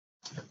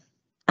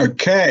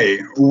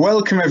Okay,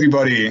 welcome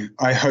everybody.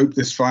 I hope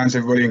this finds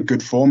everybody in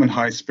good form and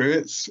high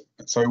spirits.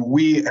 So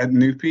we at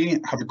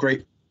NUPI have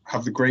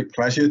the great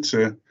pleasure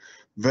to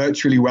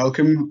virtually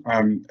welcome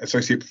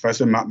Associate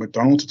Professor Matt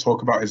McDonald to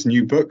talk about his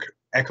new book,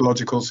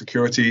 Ecological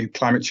Security,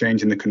 Climate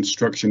Change and the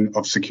Construction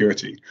of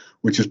Security,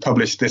 which was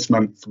published this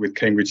month with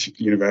Cambridge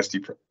University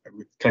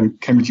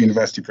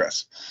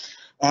Press.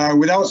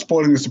 Without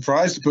spoiling the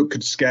surprise, the book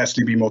could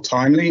scarcely be more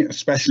timely,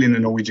 especially in the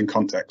Norwegian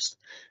context.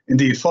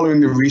 Indeed,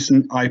 following the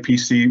recent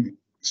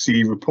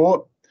IPCC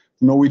report,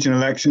 the Norwegian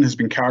election has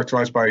been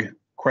characterized by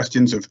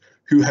questions of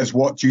who has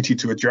what duty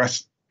to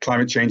address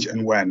climate change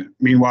and when.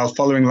 Meanwhile,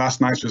 following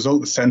last night's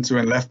result, the centre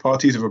and left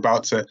parties are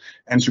about to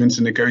enter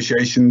into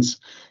negotiations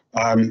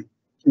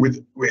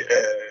with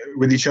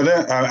each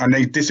other, and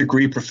they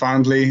disagree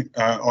profoundly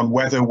on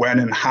whether, when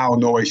and how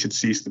Norway should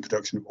cease the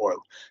production of oil.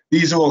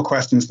 These are all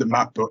questions that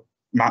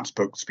Matt's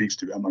book speaks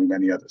to, among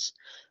many others.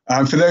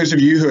 For those of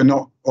you who are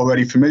not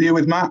already familiar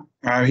with Matt,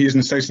 he is an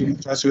associate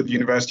professor at the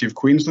University of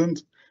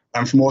Queensland,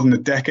 and for more than a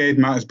decade,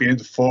 Matt has been at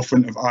the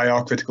forefront of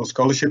IR critical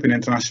scholarship in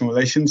international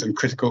relations and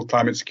critical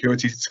climate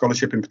security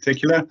scholarship in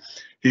particular.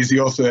 He's the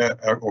author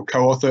or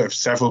co-author of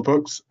several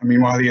books, and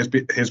meanwhile,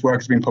 his work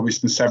has been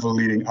published in several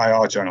leading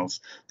IR journals,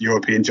 the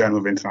European Journal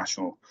of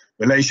International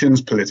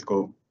Relations,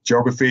 Political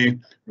Geography,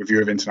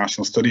 Review of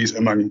International Studies,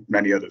 among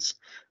many others.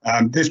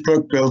 This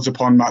book builds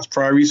upon Matt's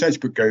prior research,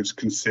 but goes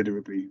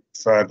considerably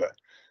further.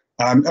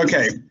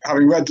 Okay,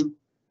 having read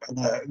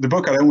the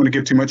book, I don't want to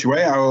give too much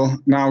away. I will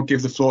now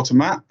give the floor to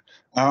Matt.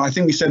 I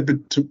think we said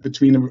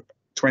between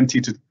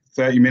 20 to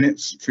 30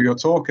 minutes for your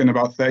talk and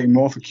about 30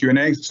 more for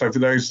Q&A. So for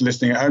those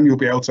listening at home, you'll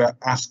be able to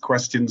ask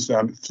questions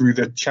through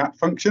the chat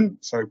function.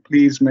 So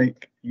please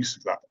make use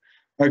of that.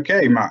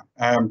 Okay, Matt,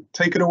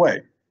 take it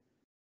away.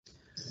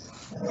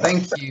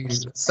 Thank you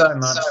so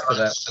much for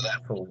that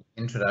wonderful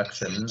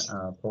introduction,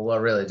 Paul. I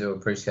really do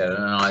appreciate it,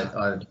 and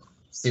I'm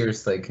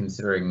seriously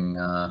considering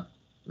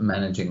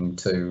managing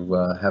to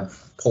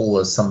have Paul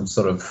as some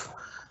sort of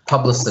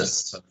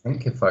publicist. I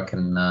think if I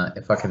can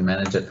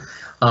manage it.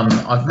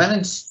 I've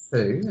managed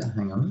to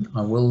hang on.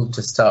 I will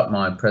just start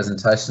my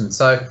presentation.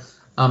 So,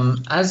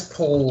 as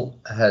Paul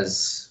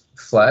has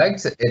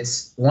flagged,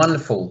 it's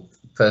wonderful.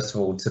 First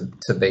of all,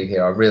 to be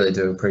here. I really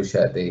do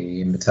appreciate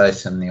the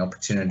invitation, the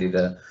opportunity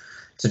to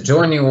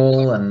join you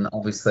all, and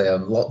obviously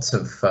lots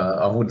of,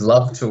 I would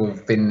love to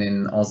have been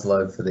in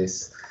Oslo for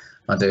this,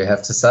 I do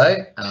have to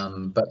say,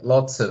 but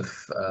lots of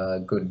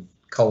good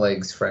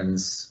colleagues,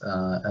 friends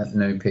at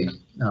NUPI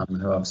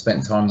who I've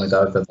spent time with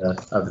over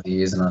the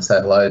years, and I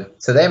say hello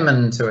to them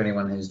and to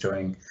anyone who's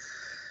joining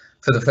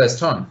for the first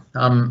time.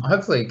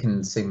 Hopefully you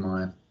can see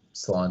my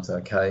slides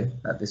okay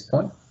at this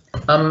point.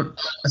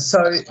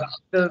 So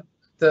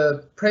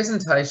the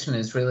presentation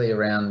is really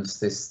around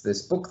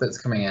this book that's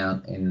coming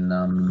out in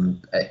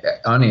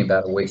only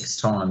about a week's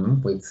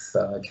time with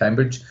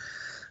Cambridge,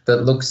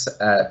 that looks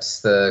at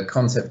the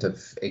concept of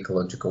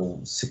ecological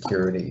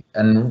security.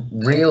 And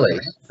really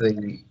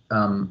the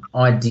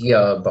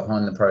idea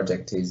behind the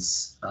project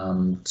is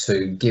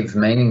to give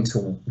meaning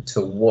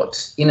to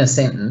what, in a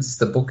sentence,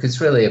 the book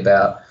is really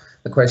about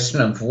the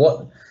question of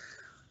what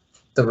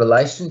the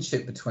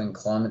relationship between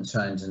climate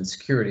change and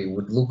security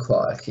would look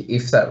like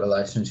if that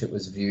relationship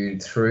was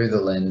viewed through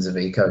the lens of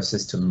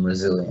ecosystem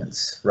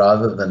resilience,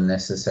 rather than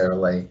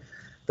necessarily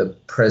the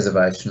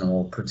preservation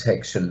or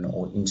protection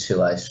or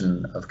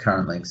insulation of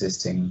currently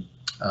existing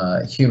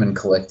human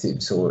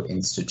collectives or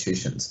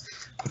institutions,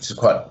 which is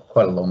quite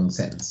a long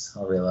sentence,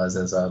 I realise,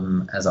 as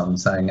I'm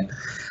saying it.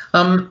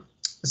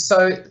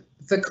 So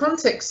the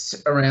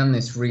context around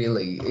this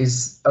really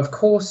is, of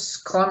course,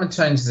 climate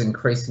change is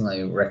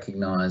increasingly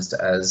recognised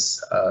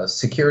as a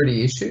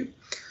security issue.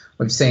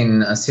 We've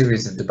seen a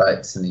series of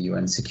debates in the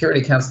UN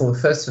Security Council. The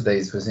first of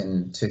these was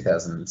in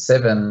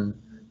 2007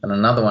 and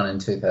another one in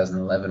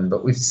 2011,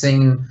 but we've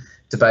seen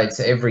debates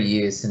every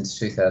year since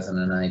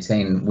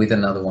 2018, with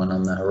another one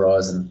on the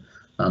horizon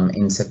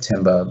in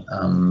September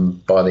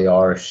by the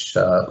Irish,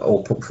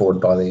 or put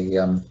forward by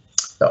the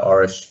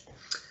Irish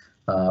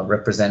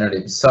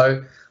representatives.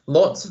 So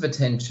lots of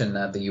attention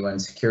at the UN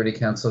Security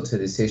Council to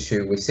this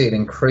issue. We see it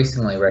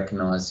increasingly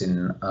recognised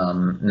in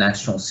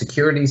national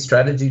security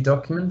strategy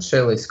documents.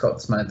 Shirley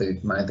Scott's made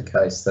the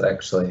case that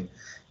actually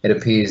it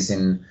appears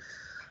in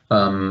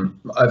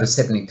over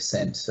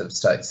 70% of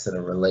states that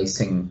are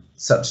releasing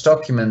such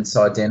documents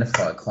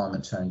identify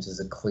climate change as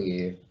a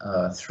clear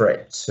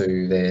threat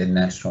to their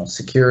national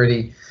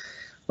security.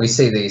 We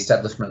see the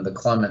establishment of the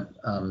climate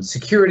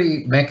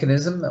security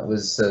mechanism that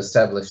was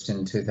established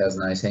in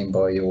 2018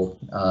 by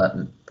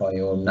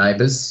your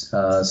neighbours,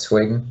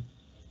 Sweden.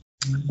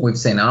 We've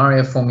seen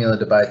ARIA formula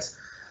debates,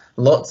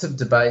 lots of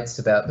debates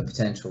about the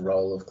potential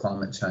role of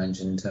climate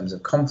change in terms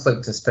of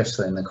conflict,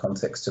 especially in the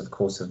context, of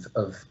course,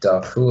 of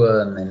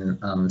Darfur and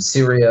then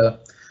Syria.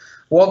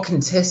 While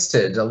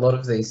contested, a lot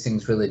of these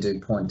things really do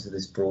point to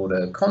this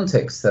broader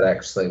context that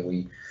actually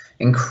we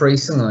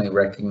increasingly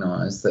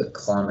recognise that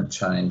climate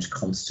change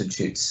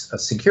constitutes a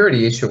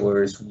security issue,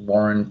 whereas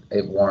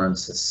it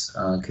warrants us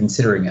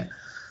considering it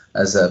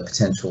as a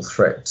potential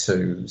threat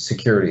to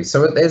security.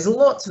 So there's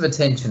lots of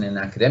attention in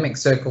academic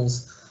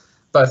circles,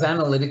 both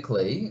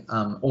analytically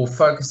or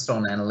focused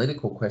on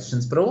analytical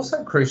questions, but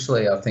also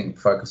crucially, I think,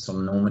 focused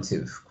on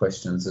normative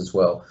questions as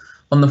well.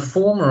 On the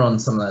former, on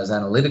some of those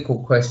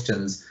analytical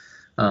questions,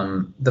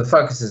 the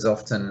focus is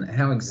often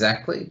how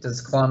exactly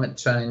does climate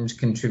change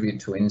contribute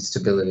to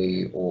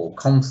instability or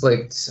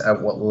conflict?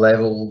 At what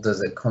level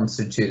does it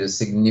constitute a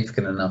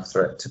significant enough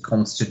threat to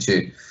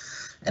constitute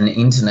an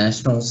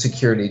international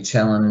security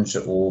challenge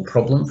or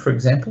problem, for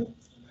example?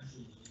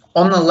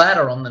 On the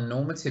latter, on the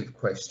normative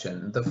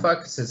question, the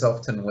focus is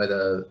often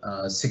whether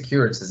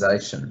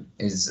securitization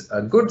is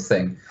a good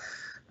thing.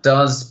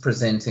 Does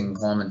presenting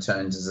climate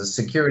change as a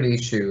security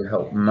issue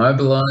help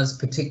mobilise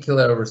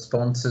particular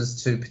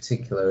responses to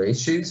particular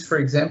issues, for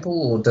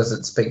example, or does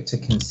it speak to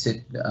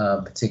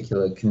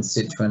particular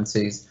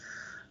constituencies?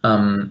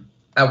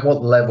 At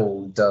what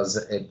level does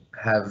it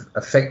have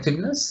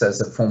effectiveness as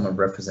a form of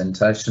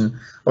representation,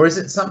 or is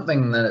it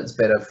something that it's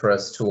better for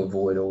us to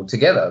avoid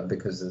altogether?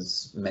 Because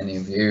as many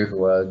of you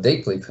who are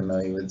deeply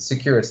familiar with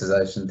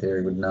securitization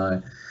theory would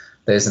know,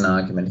 there's an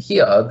argument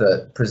here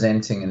that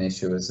presenting an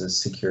issue as a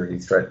security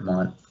threat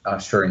might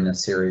usher in a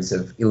series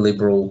of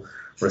illiberal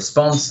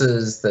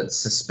responses that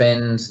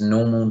suspend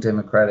normal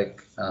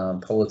democratic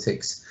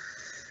politics,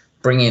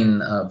 bring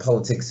in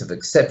politics of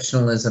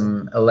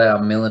exceptionalism, allow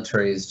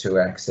militaries to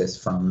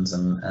access funds,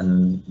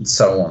 and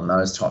so on.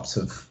 Those types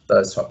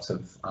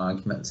of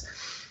arguments.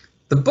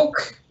 The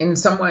book, in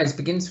some ways,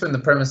 begins from the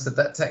premise that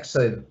that's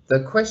actually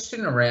the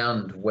question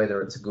around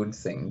whether it's a good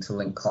thing to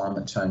link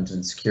climate change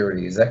and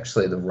security is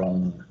actually the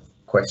wrong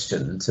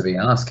question to be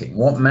asking.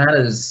 What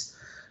matters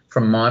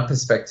from my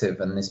perspective,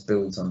 and this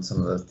builds on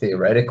some of the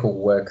theoretical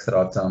work that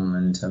I've done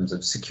in terms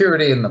of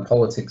security and the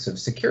politics of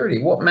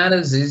security, what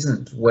matters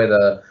isn't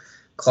whether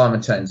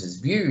climate change is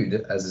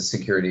viewed as a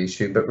security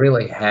issue, but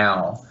really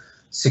how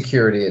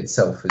security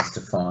itself is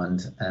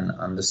defined and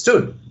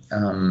understood.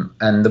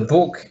 And the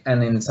book,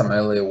 and in some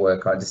earlier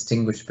work, I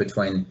distinguish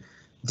between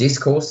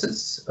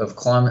discourses of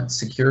climate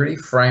security,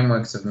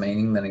 frameworks of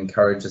meaning that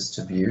encourage us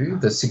to view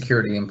the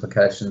security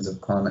implications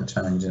of climate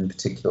change in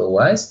particular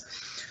ways.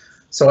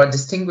 So I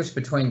distinguish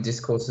between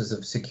discourses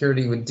of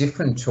security with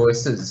different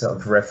choices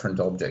of referent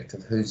object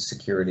of whose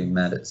security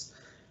matters,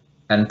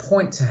 and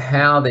point to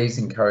how these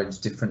encourage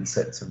different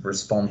sets of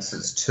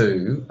responses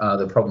to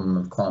the problem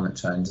of climate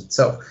change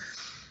itself.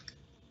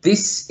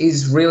 This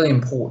is really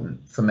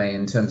important for me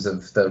in terms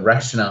of the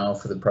rationale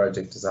for the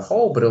project as a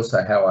whole, but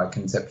also how I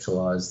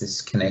conceptualise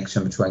this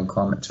connection between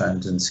climate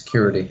change and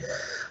security.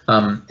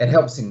 It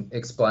helps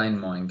explain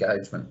my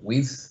engagement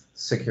with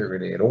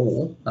security at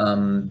all,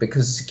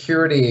 because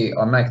security,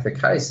 I make the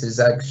case, is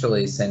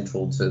actually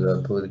central to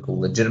the political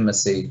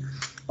legitimacy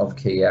of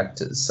key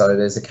actors. So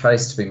there's a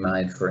case to be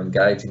made for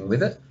engaging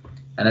with it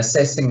and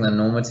assessing the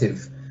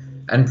normative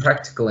and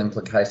practical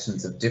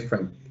implications of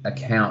different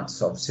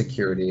accounts of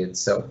security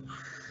itself.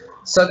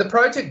 So the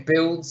project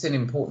builds in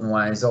important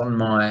ways on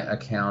my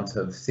account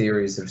of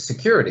theories of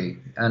security,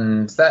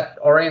 and that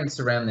orients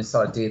around this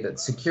idea that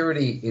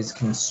security is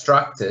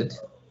constructed,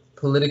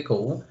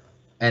 political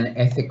and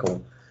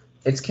ethical.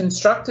 It's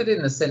constructed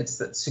in the sense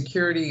that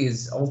security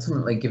is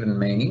ultimately given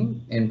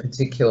meaning in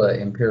particular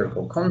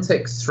empirical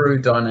contexts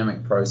through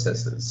dynamic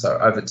processes. So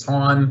over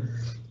time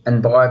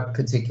and by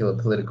particular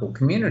political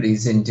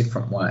communities in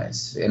different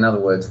ways. In other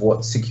words,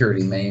 what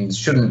security means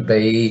shouldn't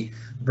be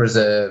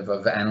preserve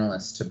of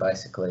analysts to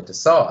basically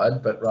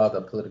decide, but rather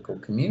political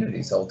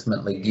communities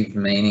ultimately give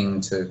meaning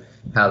to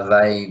how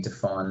they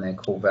define their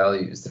core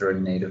values that are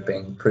in need of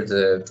being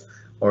preserved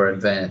or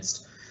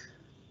advanced.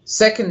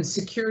 Second,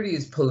 security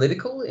is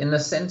political in the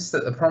sense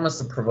that the promise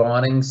of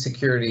providing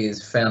security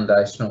is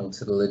foundational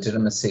to the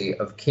legitimacy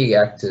of key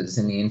actors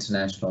in the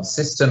international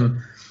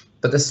system,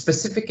 but the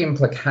specific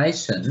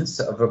implications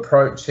of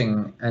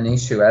approaching an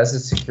issue as a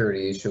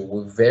security issue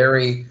will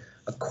vary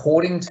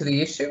according to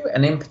the issue,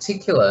 and in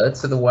particular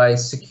to the way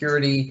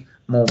security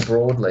more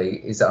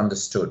broadly is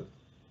understood.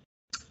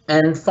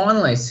 And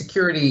finally,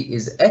 security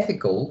is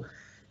ethical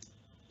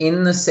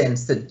in the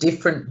sense that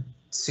different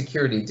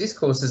security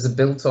discourses are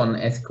built on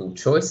ethical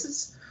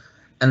choices,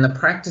 and the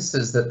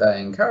practices that they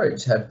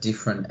encourage have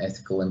different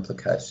ethical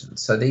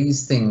implications. So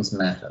these things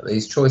matter,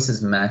 these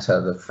choices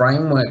matter. The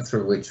framework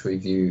through which we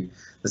view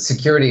the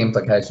security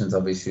implications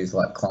of issues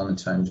like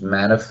climate change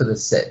matter for the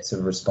sets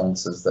of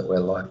responses that we're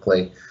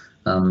likely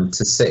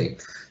to see.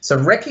 So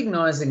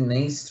recognising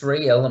these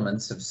three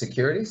elements of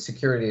security,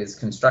 security is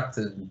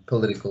constructed,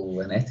 political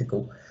and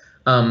ethical,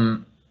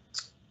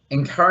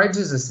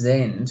 encourages us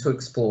then to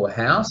explore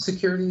how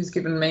security is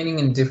given meaning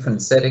in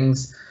different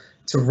settings,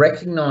 to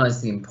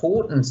recognise the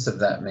importance of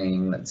that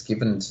meaning that's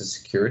given to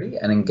security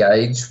and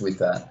engage with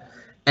that,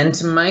 and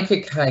to make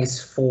a case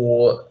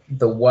for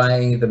the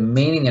way the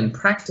meaning and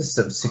practice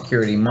of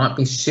security might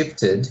be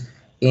shifted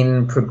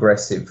in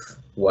progressive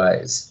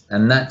ways.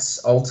 And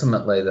that's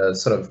ultimately the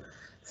sort of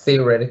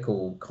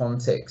theoretical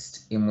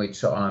context in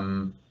which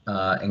I'm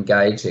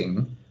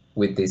engaging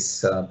with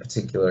this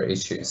particular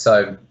issue.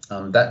 So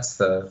that's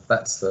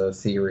the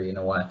theory in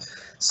a way.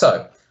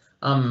 So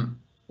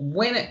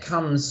when it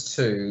comes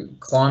to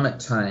climate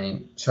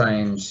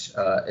change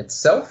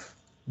itself,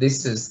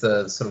 this is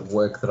the sort of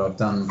work that I've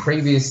done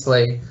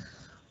previously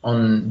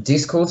on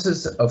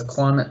discourses of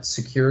climate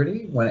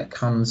security when it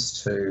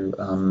comes to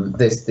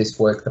this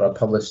work that I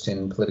published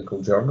in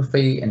Political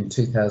Geography in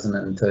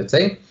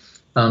 2013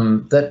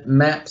 that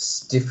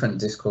maps different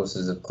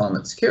discourses of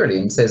climate security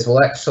and says,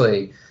 well,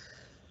 actually,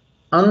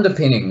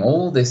 underpinning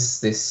all this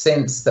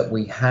sense that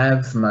we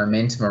have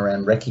momentum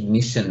around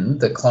recognition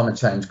that climate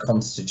change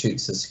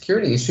constitutes a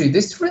security issue,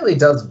 this really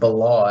does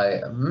belie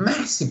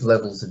massive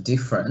levels of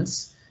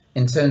difference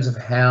in terms of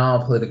how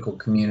political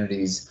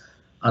communities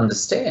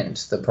understand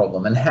the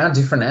problem and how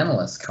different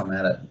analysts come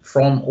at it,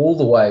 from all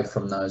the way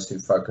from those who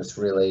focus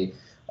really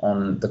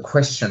on the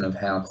question of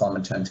how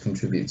climate change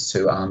contributes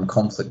to armed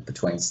conflict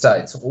between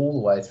states, all the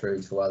way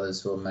through to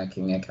others who are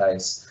making a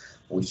case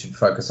we should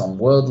focus on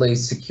worldly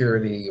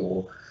security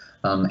or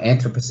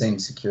Anthropocene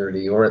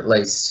security, or at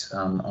least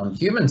on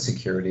human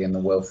security and the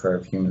welfare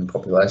of human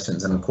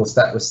populations. And of course,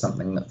 that was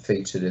something that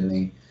featured in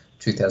the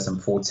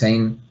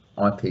 2014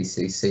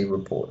 IPCC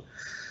report.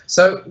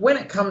 So when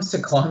it comes to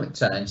climate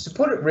change, to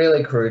put it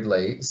really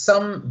crudely,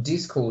 some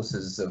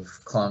discourses of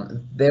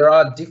climate, there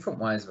are different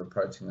ways of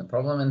approaching the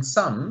problem, and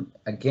some,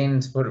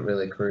 again, to put it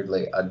really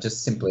crudely, are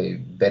just simply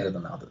better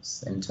than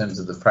others in terms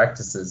of the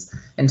practices,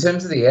 in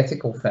terms of the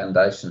ethical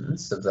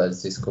foundations of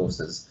those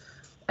discourses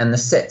and the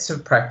sets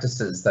of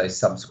practices they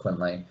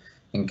subsequently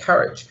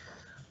encourage.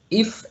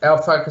 If our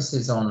focus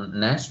is on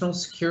national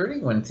security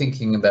when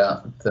thinking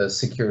about the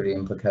security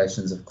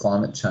implications of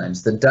climate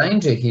change, the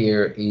danger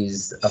here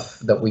is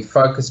that we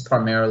focus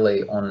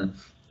primarily on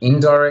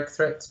indirect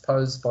threats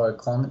posed by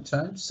climate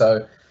change.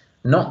 So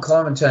not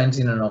climate change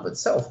in and of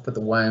itself, but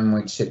the way in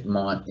which it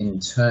might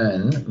in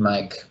turn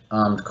make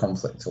armed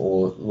conflict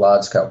or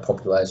large-scale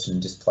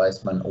population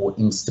displacement or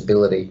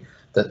instability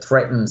that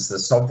threatens the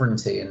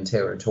sovereignty and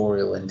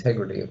territorial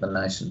integrity of a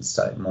nation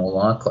state more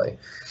likely.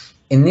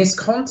 In this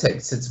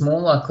context, it's more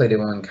likely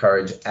to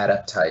encourage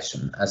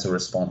adaptation as a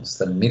response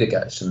than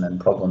mitigation than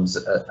problems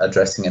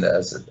addressing it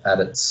at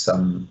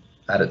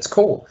its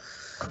core.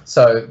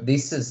 So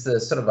this is the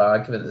sort of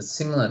argument that's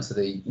similar to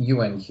the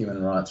UN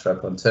Human Rights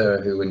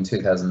Rapporteur, who in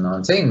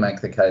 2019 made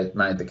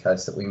the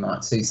case that we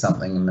might see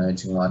something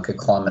emerging like a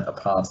climate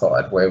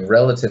apartheid, where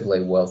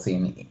relatively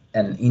wealthy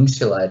and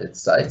insulated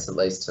states, at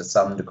least to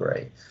some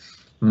degree,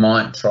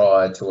 might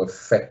try to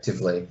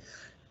effectively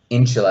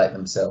insulate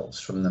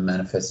themselves from the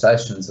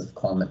manifestations of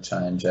climate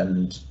change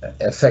and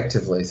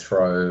effectively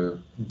throw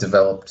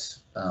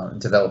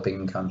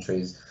developing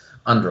countries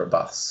under a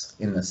bus,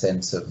 in the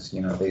sense of, you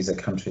know, these are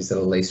countries that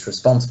are least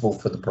responsible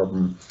for the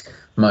problem,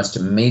 most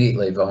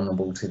immediately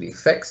vulnerable to the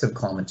effects of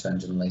climate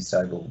change, and least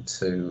able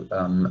to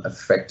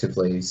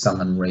effectively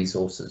summon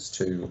resources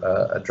to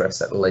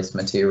address at least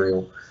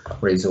material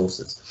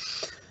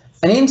resources.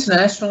 An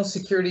international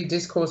security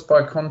discourse,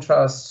 by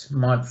contrast,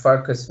 might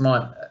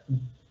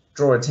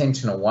draw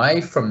attention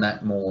away from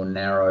that more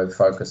narrow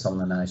focus on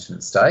the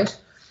nation state,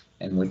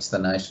 in which the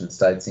nation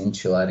state's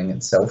insulating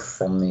itself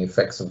from the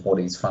effects of what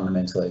is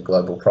fundamentally a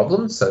global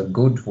problem. So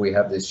good, we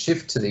have this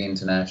shift to the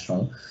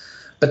international,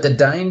 but the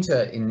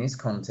danger in this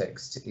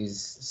context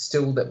is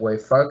still that we're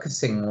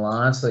focusing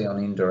largely on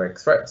indirect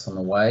threats, on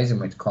the ways in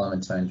which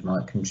climate change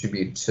might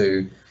contribute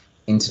to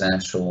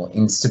international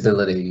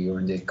instability or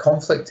indeed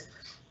conflict.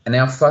 And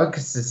our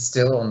focus is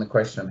still on the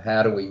question of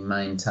how do we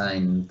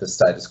maintain the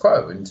status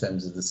quo in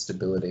terms of the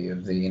stability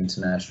of the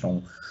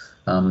international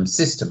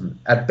system.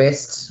 At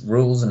best,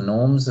 rules and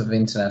norms of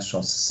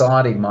international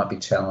society might be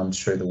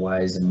challenged through the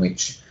ways in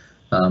which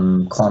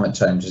climate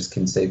change is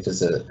conceived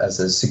as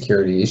a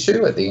security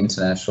issue at the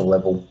international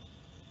level.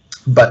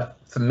 But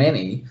for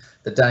many,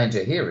 the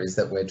danger here is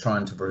that we're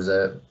trying to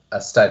preserve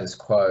a status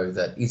quo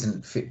that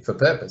isn't fit for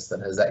purpose, that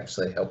has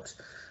actually helped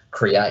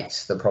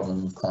create the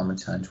problem of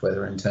climate change,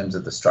 whether in terms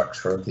of the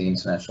structure of the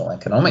international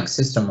economic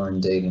system or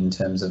indeed in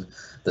terms of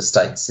the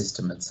state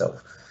system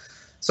itself.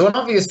 So an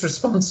obvious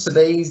response to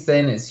these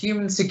then is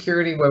human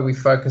security, where we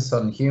focus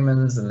on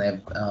humans and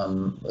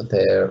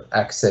their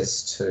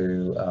access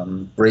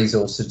to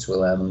resources to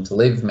allow them to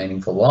live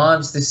meaningful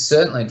lives. This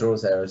certainly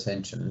draws our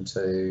attention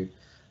to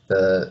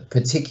the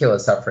particular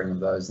suffering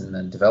of those in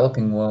the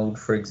developing world,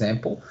 for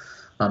example.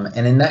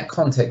 And in that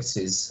context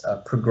is a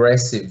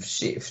progressive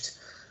shift.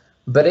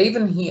 But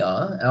even here,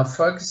 our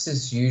focus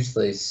is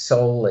usually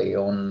solely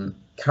on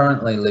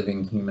currently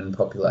living human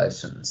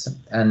populations,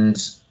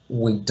 and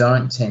we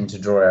don't tend to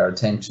draw our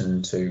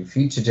attention to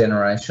future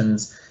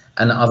generations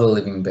and other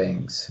living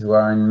beings who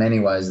are in many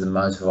ways the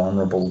most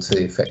vulnerable to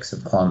the effects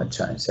of climate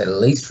change. They're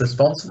least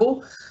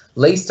responsible,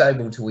 least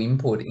able to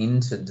input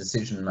into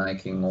decision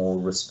making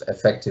or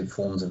effective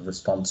forms of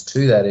response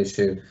to that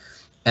issue,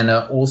 and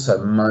are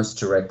also most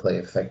directly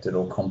affected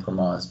or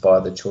compromised by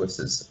the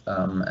choices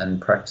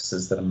and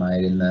practices that are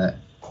made in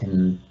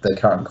the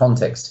current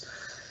context.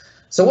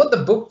 So what the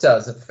book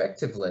does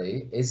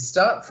effectively is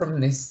start from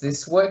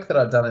this work that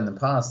I've done in the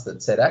past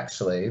that said,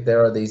 actually,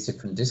 there are these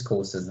different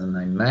discourses and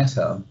they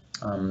matter.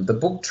 The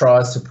book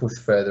tries to push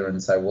further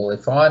and say, well,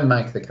 if I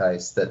make the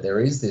case that there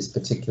is this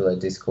particular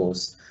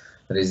discourse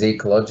that is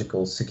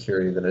ecological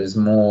security, that is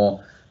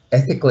more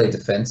ethically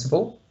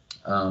defensible,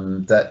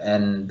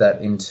 that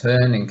in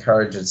turn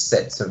encourages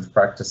sets of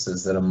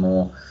practices that are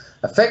more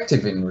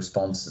effective in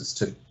responses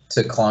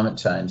to climate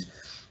change,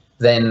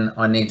 then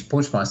I need to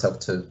push myself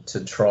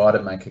to try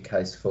to make a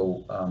case for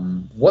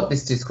what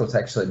this discourse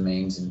actually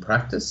means in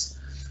practice,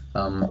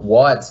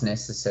 why it's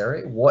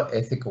necessary, what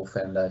ethical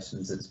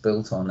foundations it's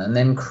built on, and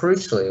then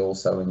crucially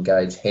also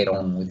engage head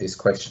on with this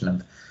question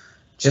of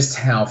just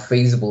how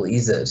feasible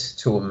is it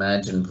to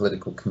imagine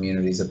political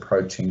communities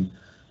approaching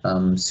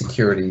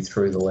security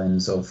through the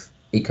lens of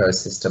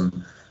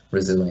ecosystem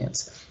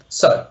resilience.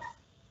 So,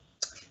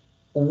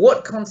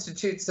 what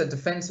constitutes a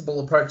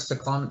defensible approach to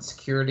climate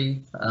security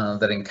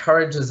that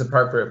encourages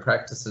appropriate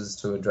practices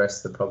to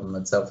address the problem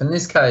itself? In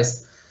this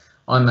case,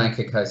 I make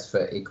a case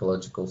for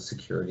ecological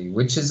security,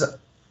 which is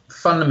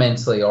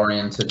fundamentally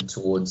oriented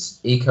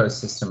towards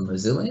ecosystem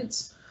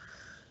resilience,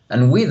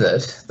 and with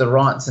it, the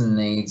rights and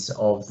needs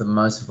of the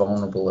most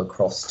vulnerable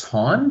across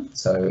time,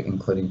 so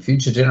including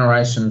future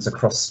generations,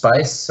 across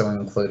space, so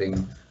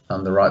including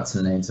the rights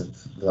and needs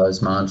of those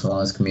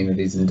marginalised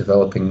communities in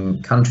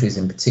developing countries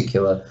in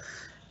particular,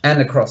 and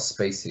across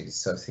species,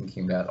 so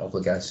thinking about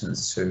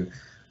obligations to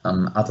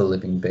other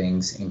living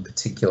beings in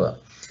particular.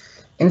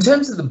 In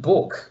terms of the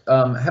book,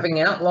 having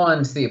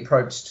outlined the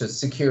approach to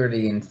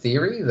security in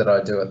theory that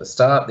I do at the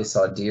start, this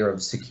idea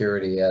of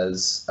security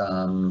as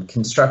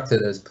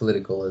constructed, as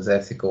political, as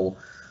ethical,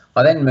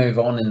 I then move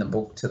on in the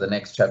book to the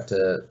next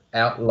chapter,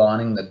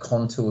 outlining the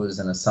contours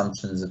and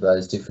assumptions of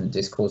those different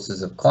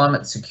discourses of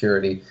climate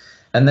security.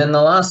 And then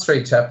the last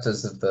three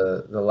chapters of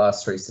the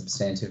last three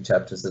substantive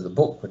chapters of the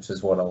book, which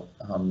is what I'll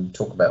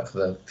talk about for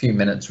the few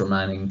minutes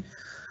remaining,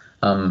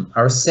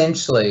 are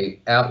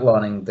essentially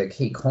outlining the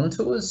key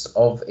contours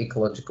of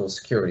ecological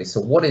security. So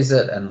what is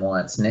it and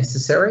why it's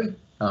necessary?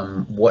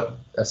 What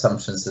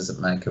assumptions does it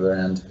make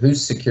around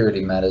whose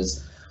security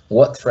matters?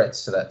 What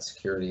threats to that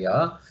security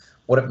are?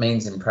 What it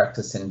means in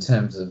practice in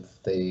terms of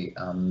the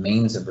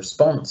means of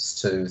response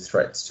to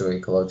threats to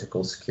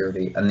ecological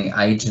security and the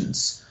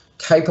agents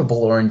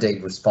capable or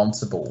indeed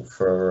responsible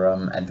for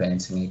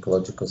advancing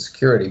ecological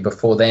security,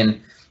 before then,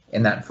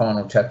 in that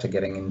final chapter,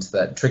 getting into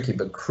that tricky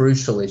but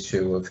crucial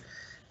issue of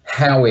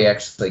how we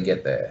actually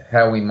get there,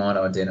 how we might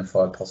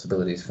identify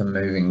possibilities for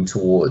moving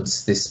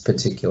towards this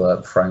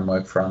particular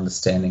framework for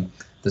understanding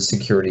the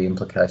security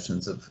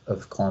implications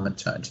of climate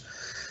change.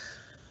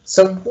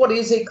 So what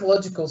is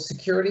ecological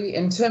security?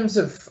 In terms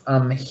of,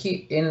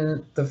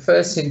 in the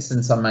first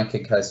instance, I make a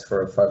case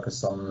for a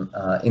focus on,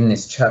 in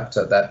this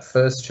chapter, that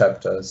first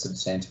chapter,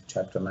 substantive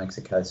chapter, makes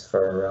a case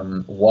for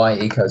why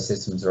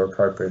ecosystems are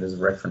appropriate as a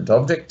referent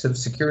object of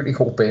security,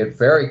 albeit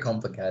very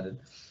complicated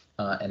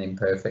and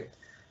imperfect.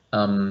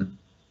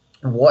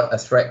 What a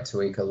threat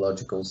to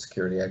ecological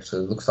security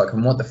actually looks like,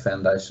 and what the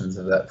foundations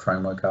of that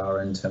framework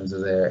are in terms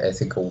of their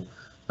ethical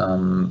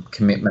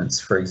commitments,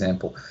 for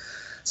example.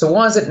 So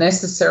why is it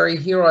necessary?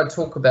 Here I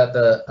talk about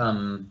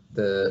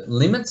the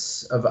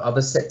limits of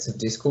other sets of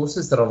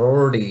discourses that I've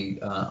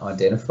already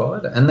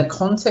identified, and the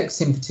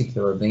context in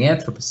particular of the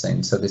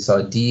Anthropocene. So this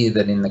idea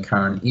that in the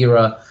current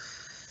era,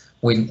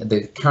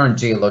 the current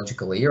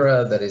geological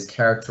era that is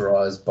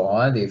characterised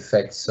by the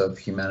effects of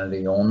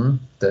humanity on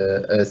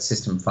the Earth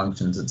system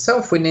functions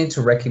itself, we need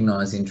to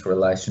recognise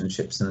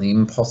interrelationships and the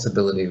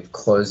impossibility of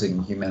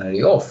closing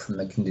humanity off from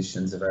the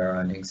conditions of our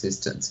own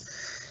existence.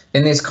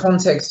 In this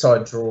context, I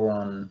draw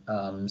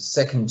on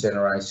second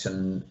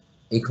generation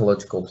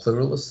ecological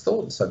pluralist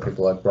thought, so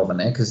people like Robin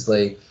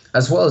Eckersley,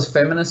 as well as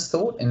feminist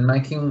thought, in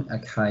making a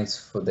case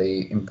for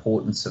the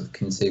importance of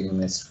conceiving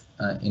this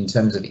in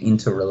terms of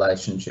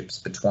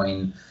interrelationships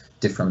between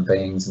different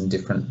beings and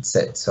different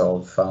sets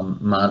of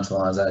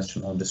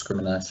marginalisation or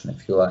discrimination,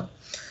 if you like.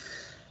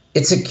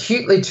 It's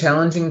acutely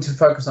challenging to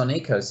focus on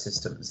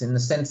ecosystems in the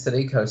sense that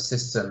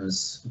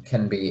ecosystems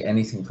can be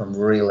anything from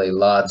really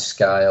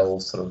large-scale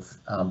sort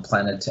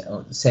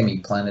of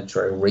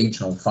semi-planetary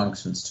regional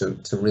functions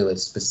to really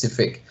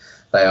specific.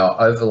 They are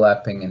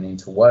overlapping and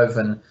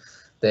interwoven.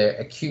 They're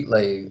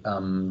acutely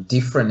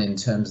different in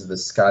terms of the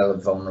scale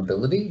of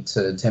vulnerability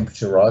to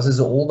temperature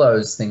rises. All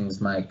those things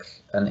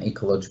make an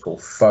ecological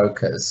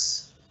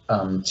focus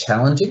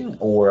challenging,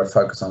 or a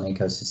focus on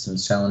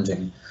ecosystems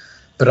challenging.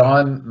 But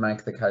I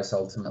make the case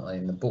ultimately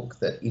in the book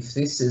that if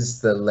this is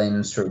the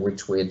lens through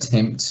which we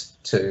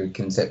attempt to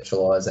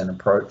conceptualise and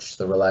approach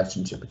the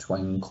relationship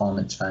between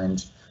climate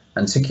change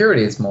and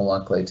security, it's more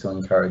likely to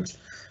encourage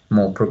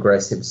more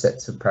progressive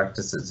sets of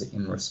practices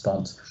in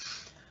response.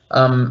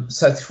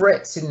 So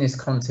threats in this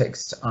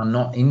context are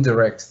not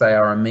indirect, they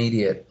are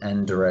immediate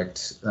and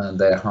direct.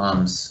 They're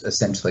harms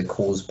essentially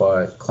caused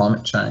by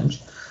climate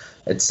change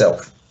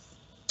itself.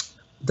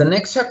 The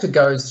next chapter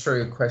goes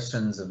through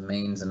questions of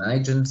means and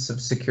agents of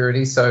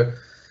security. So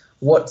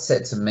What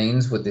sets of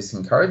means would this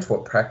encourage?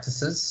 What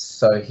practices?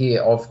 So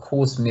here, of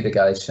course,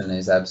 mitigation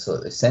is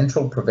absolutely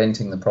central,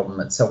 preventing the problem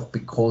itself,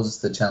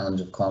 because the challenge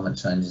of climate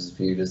change is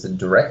viewed as a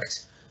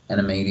direct and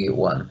immediate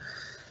one.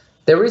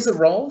 There is a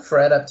role for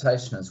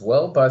adaptation as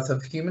well, both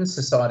of human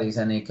societies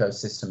and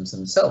ecosystems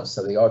themselves.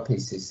 So the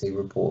IPCC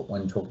report,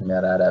 when talking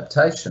about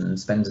adaptation,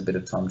 spends a bit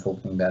of time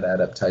talking about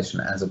adaptation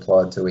as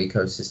applied to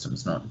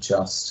ecosystems, not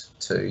just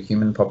to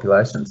human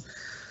populations.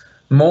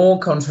 More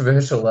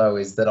controversial, though,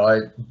 is that I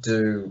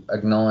do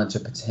acknowledge a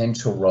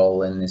potential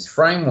role in this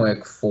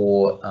framework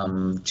for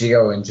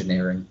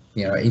geoengineering,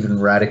 even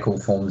radical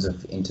forms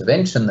of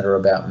intervention that are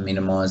about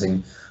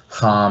minimising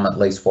harm, at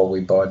least while we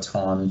buy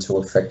time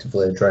to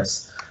effectively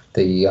address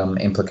the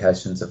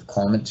implications of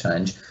climate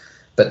change.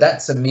 But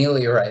that's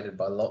ameliorated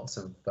by lots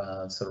of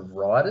sort of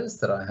writers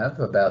that I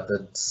have about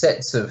the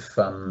sets of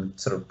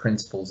sort of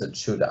principles that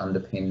should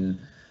underpin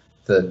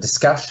the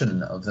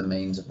discussion of the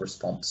means of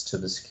response to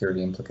the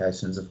security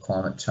implications of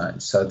climate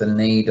change. So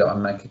I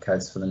make a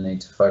case for the need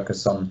to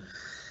focus on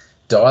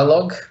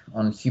dialogue,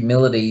 on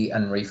humility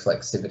and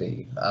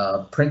reflexivity,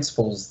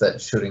 principles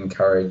that should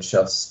encourage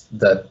us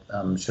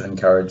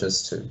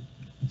to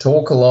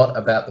talk a lot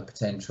about the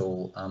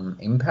potential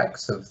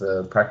impacts of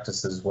the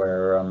practices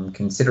we're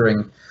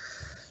considering,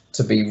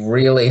 to be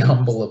really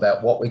humble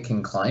about what we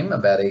can claim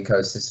about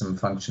ecosystem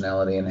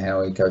functionality and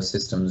how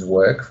ecosystems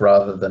work,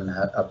 rather than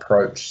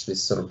approach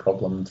this sort of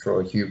problem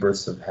through a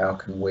hubris of how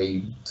can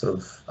we sort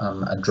of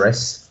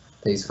address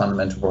these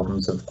fundamental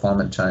problems of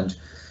climate change.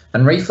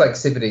 And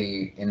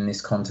reflexivity in this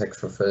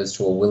context refers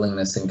to a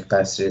willingness and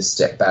capacity to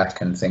step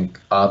back and think,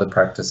 are the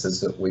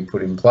practices that we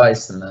put in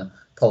place and the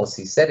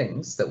policy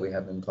settings that we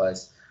have in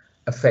place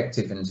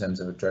effective in terms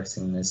of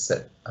addressing this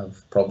set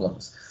of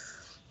problems?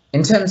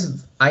 In terms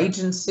of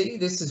agency,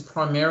 this is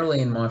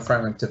primarily in my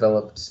framework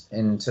developed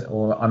into,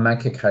 or I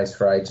make a case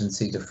for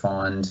agency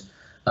defined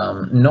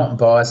not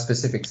by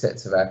specific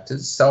sets of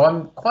actors. So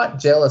I'm quite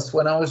jealous,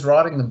 when I was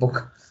writing the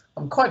book,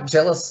 I'm quite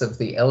jealous of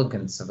the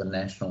elegance of a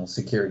national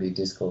security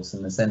discourse,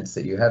 in the sense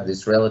that you have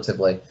this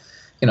relatively,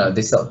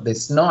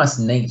 this nice,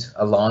 neat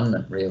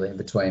alignment really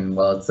between,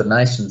 well, it's the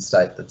nation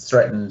state that's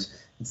threatened,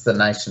 it's the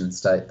nation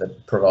state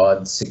that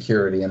provides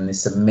security, and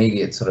this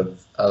immediate sort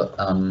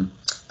of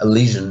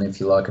elision, if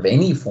you like, of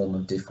any form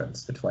of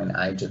difference between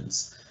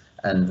agents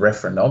and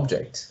referent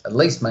object, at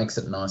least makes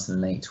it nice and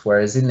neat.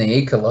 Whereas in the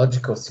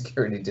ecological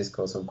security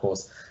discourse, of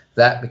course,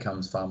 that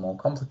becomes far more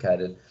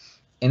complicated.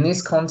 In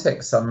this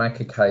context, I make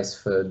a case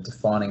for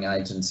defining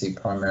agency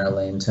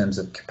primarily in terms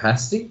of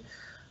capacity,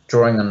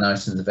 drawing on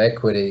notions of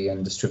equity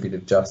and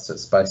distributive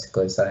justice,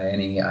 basically say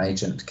any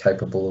agent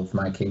capable of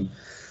making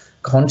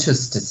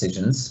conscious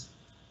decisions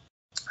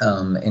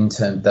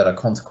that are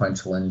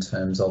consequential in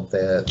terms of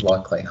their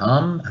likely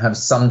harm, have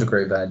some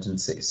degree of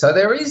agency. So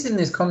there is, in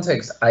this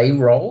context, a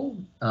role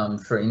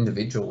for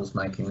individuals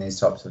making these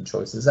types of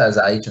choices as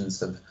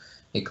agents of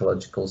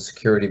ecological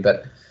security.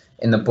 But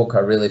in the book, I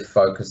really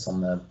focus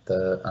on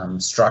the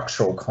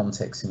structural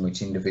context in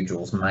which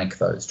individuals make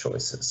those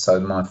choices. So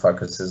my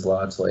focus is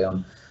largely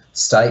on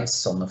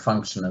states, on the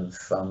function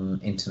of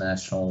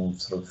international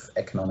sort of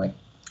economic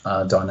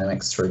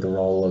dynamics through the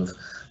role of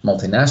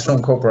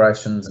multinational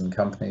corporations and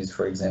companies,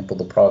 for example,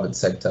 the private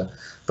sector,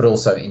 but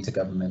also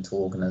intergovernmental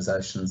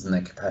organisations and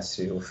their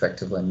capacity to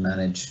effectively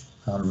manage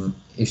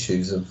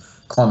issues of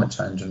climate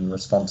change and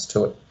response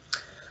to it.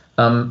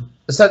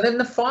 So then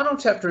the final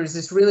chapter is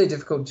this really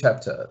difficult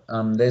chapter.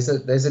 There's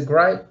a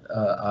great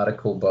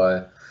article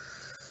by,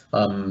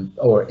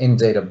 or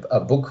indeed a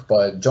book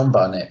by John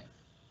Barnett,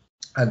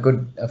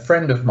 a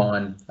friend of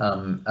mine,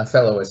 a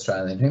fellow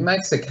Australian,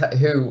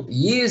 who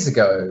years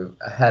ago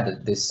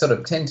had this sort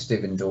of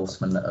tentative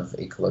endorsement of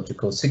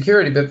ecological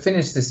security, but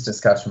finished this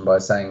discussion by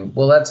saying,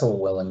 well, that's all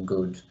well and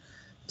good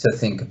to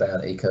think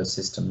about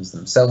ecosystems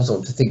themselves,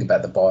 or to think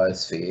about the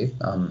biosphere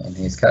in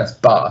his case,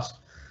 but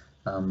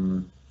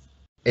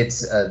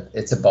it's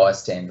a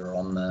bystander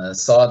on the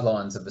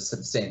sidelines of a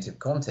substantive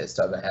contest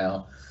over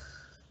how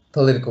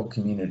political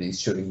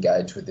communities should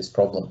engage with this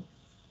problem.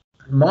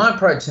 My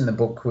approach in the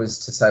book was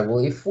to say, well,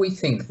 if we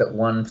think that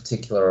one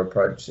particular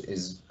approach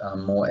is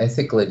more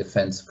ethically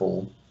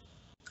defensible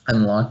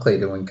and likely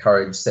to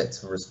encourage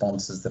sets of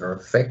responses that are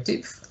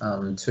effective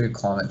to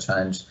climate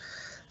change,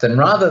 then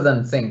rather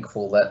than think,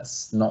 well,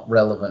 that's not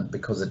relevant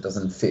because it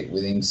doesn't fit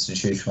with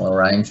institutional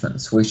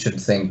arrangements, we should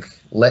think,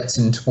 let's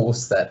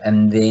endorse that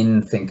and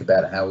then think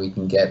about how we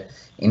can get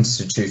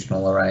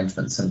institutional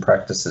arrangements and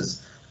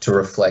practices to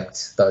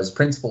reflect those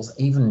principles,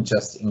 even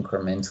just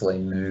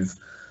incrementally move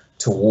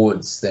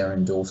towards their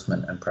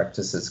endorsement and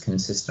practices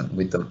consistent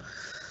with them.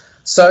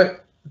 So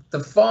the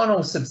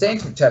final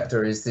substantive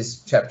chapter is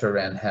this chapter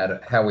around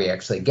how we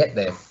actually get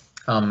there.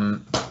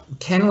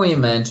 Can we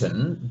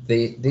imagine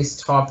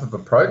this type of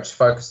approach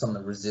focused on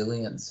the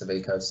resilience of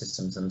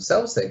ecosystems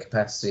themselves, their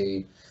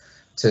capacity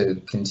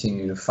to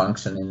continue to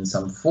function in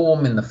some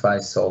form in the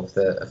face of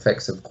the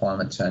effects of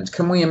climate change?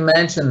 Can we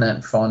imagine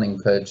that finding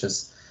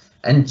purchase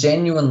and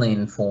genuinely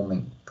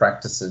informing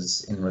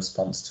practices in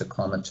response to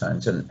climate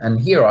change? And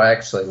here I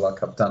actually,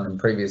 like I've done in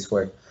previous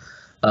work,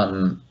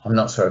 I'm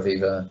not sure if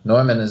Eva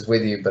Neumann is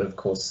with you, but of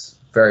course,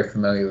 very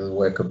familiar with the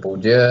work of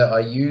Bourdieu. I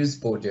use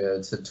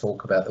Bourdieu to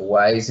talk about the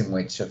ways in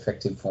which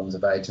effective forms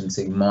of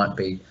agency might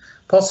be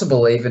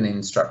possible, even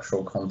in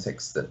structural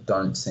contexts that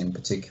don't seem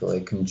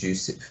particularly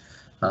conducive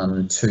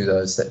to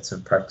those sets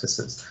of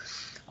practices.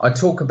 I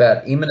talk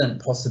about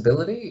immanent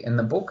possibility in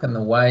the book and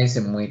the ways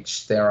in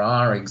which there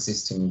are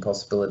existing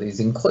possibilities,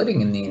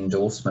 including in the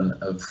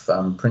endorsement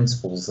of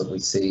principles that we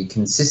see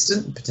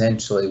consistent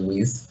potentially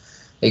with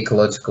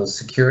ecological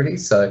security.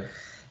 So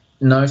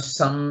note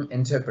some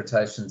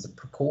interpretations of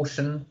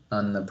precaution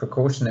and the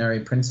precautionary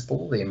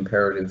principle, the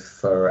imperative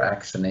for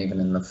action even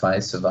in the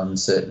face of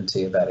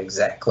uncertainty about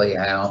exactly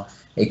how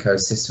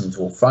ecosystems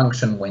will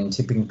function, when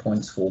tipping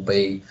points will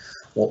be,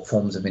 what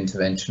forms of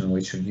intervention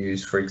we should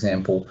use. For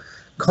example,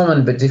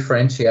 common but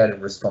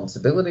differentiated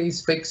responsibility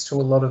speaks to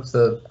a lot of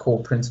the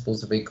core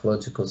principles of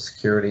ecological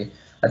security.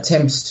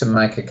 Attempts to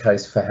make a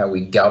case for how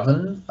we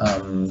govern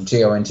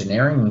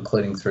geoengineering,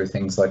 including through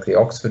things like the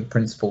Oxford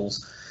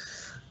Principles,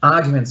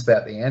 arguments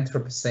about the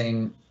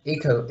Anthropocene,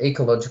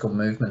 ecological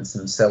movements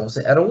themselves.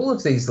 At all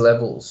of these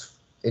levels,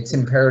 it's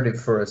imperative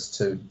for us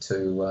to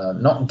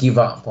not give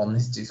up on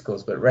this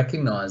discourse, but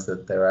recognise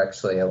that there are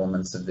actually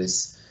elements of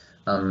this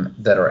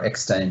that are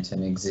extant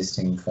in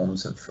existing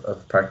forms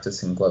of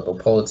practice in global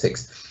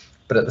politics.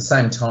 But at the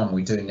same time,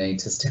 we do need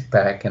to step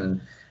back and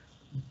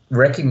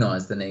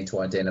recognise the need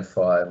to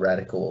identify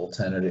radical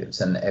alternatives,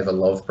 and Eva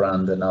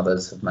Lovbrand and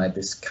others have made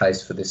this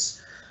case for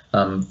this,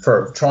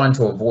 for trying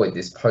to avoid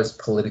this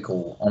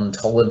post-political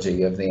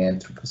ontology of the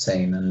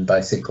Anthropocene, and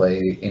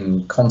basically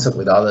in concert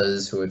with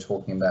others who are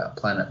talking about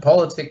planet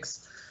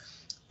politics,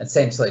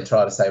 essentially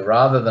try to say,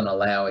 rather than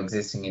allow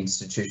existing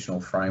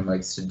institutional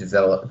frameworks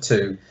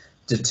to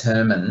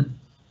determine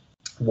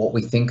what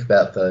we think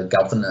about the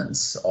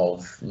governance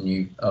of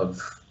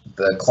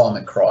the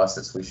climate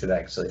crisis, we should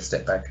actually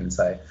step back and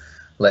say,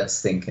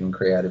 let's think in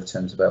creative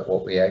terms about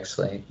what we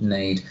actually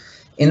need.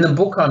 In the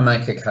book, I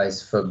make a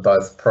case for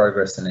both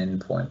progress and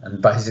endpoint, and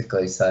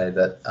basically say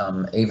that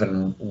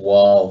even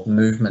while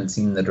movements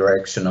in the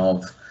direction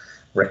of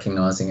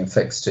recognising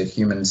effects to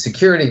human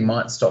security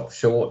might stop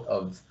short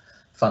of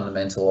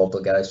fundamental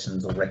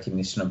obligations or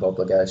recognition of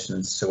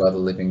obligations to other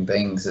living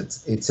beings,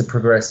 it's a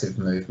progressive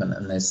movement,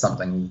 and there's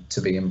something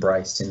to be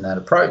embraced in that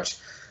approach.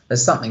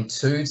 There's something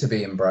too to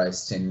be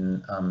embraced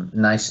in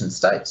nation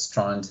states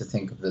trying to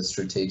think of the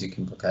strategic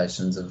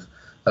implications of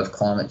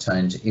climate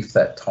change, if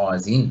that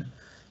ties in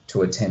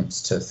to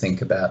attempts to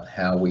think about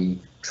how we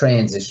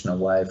transition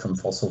away from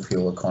fossil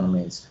fuel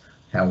economies,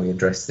 how we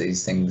address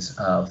these things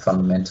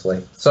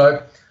fundamentally.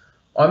 So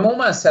I'm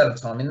almost out of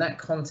time. In that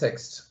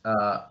context,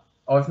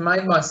 I've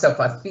made myself,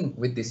 I think,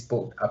 with this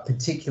book, a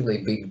particularly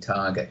big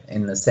target,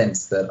 in the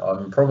sense that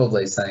I'm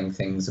probably saying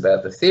things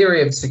about the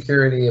theory of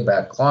security,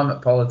 about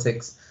climate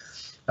politics,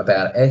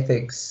 about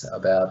ethics,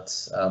 about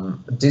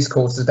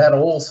discourses, about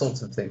all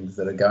sorts of things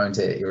that are going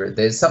to irritate.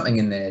 There's something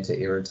in there to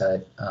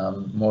irritate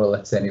more or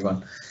less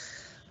anyone.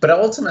 But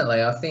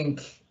ultimately, I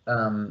think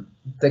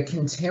the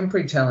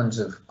contemporary challenge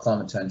of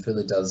climate change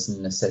really does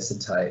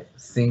necessitate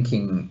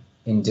thinking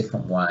in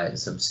different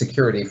ways of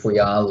security, if we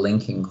are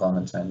linking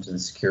climate change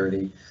and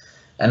security,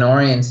 and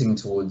orienting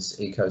towards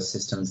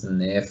ecosystems and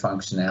their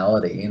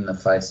functionality in the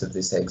face of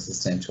this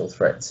existential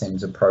threat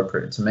seems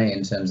appropriate to me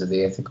in terms of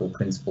the ethical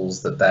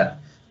principles that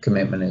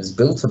commitment is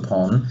built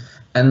upon,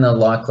 and the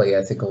likely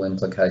ethical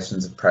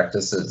implications of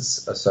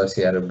practices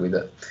associated with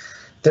it.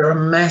 There are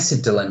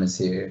massive dilemmas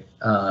here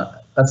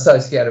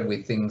associated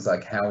with things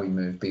like how we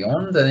move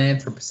beyond an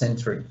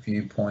anthropocentric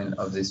viewpoint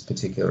of this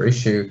particular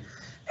issue,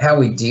 how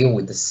we deal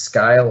with the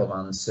scale of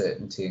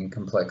uncertainty and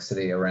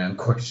complexity around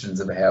questions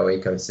of how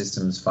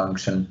ecosystems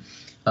function,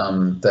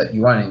 that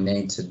you only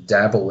need to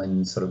dabble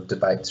in sort of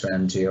debates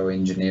around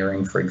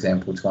geoengineering, for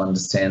example, to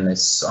understand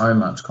there's so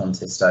much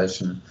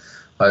contestation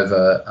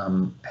over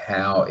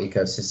how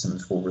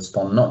ecosystems will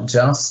respond, not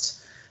just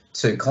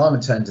to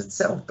climate change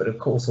itself, but of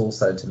course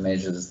also to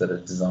measures that are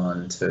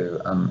designed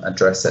to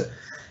address it.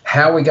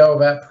 How we go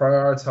about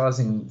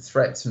prioritising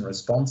threats and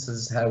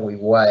responses, how we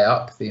weigh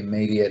up the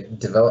immediate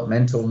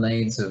developmental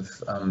needs of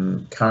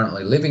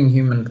currently living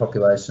human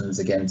populations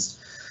against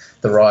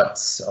the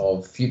rights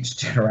of future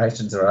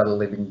generations or other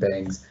living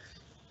beings,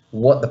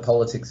 what the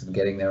politics of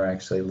getting there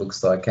actually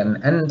looks like, and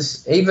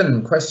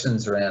even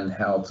questions around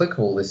how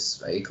applicable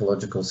this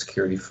ecological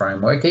security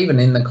framework, even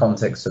in the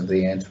context of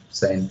the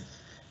Anthropocene,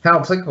 how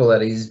applicable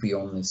that is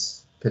beyond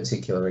this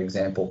particular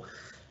example.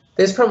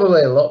 There's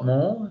probably a lot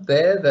more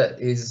there that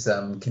is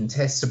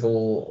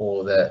contestable,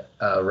 or that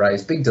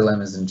raise big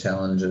dilemmas and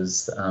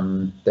challenges.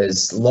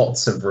 There's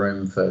lots of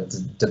room for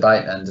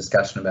debate and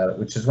discussion about it,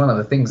 which is one of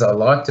the things I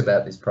liked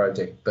about this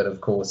project. But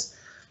of course,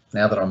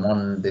 now that I'm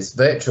on this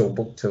virtual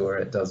book tour,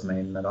 it does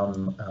mean that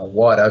I'm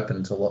wide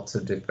open to lots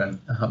of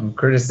different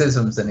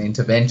criticisms and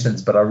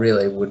interventions, but I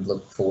really would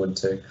look forward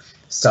to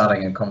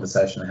starting a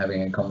conversation,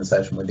 having a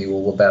conversation with you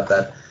all about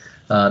that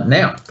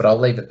now, but I'll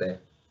leave it there.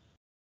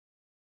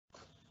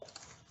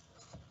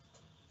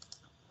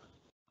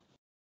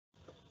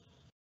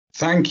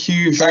 Thank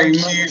you very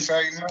much,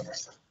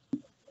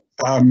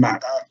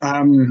 Matt.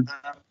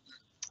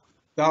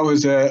 That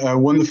was a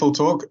wonderful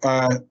talk,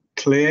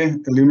 clear,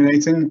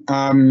 illuminating.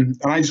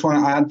 And I just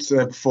want to add,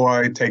 before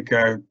I take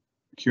a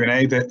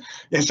Q&A, that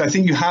yes, I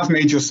think you have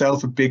made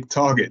yourself a big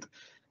target.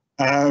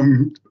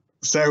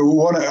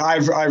 So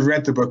I've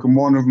read the book, and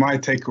one of my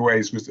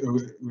takeaways was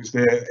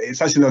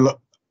it's actually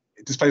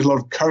it displays a lot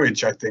of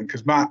courage, I think,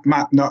 because Matt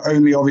not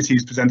only obviously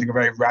is presenting a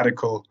very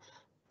radical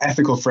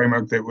ethical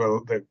framework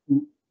that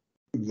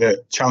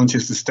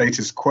challenges the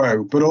status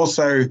quo, but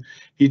also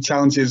he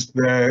challenges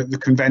the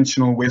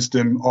conventional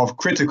wisdom of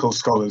critical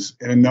scholars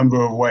in a number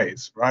of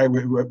ways, right?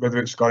 Whether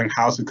it's regarding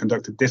how to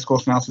conduct a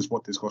discourse analysis,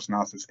 what discourse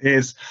analysis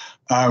is,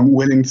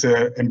 willing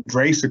to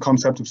embrace the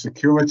concept of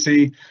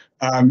security,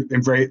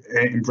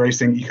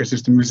 embracing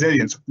ecosystem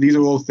resilience. These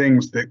are all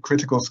things that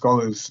critical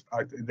scholars,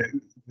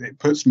 it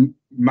puts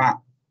Matt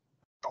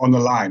on the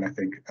line, I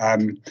think.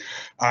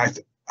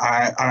 That's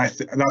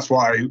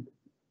why I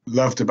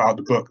loved about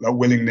the book, that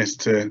willingness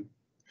to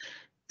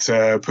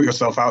put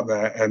yourself out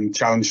there and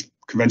challenge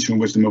conventional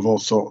wisdom of all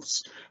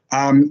sorts.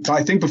 But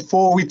I think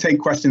before we take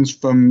questions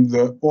from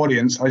the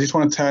audience, I just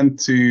want to turn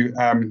to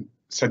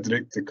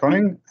Cedric de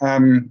Koning,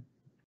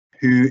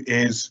 who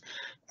is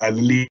the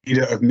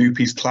leader of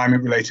NUPI's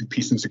climate-related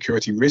peace and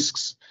security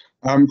risks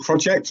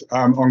project,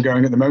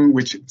 ongoing at the moment,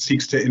 which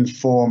seeks to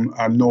inform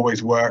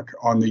Norway's work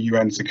on the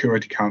UN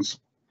Security Council.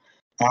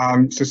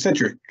 So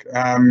Cedric,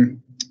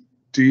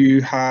 do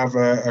you have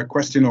a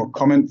question or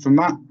comment for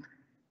Matt?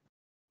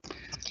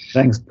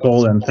 Thanks,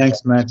 Paul, and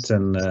thanks, Matt,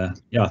 and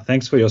yeah,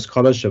 thanks for your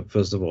scholarship,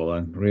 first of all. I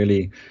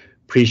really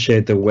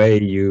appreciate the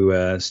way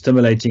you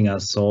stimulating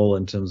us all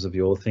in terms of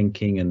your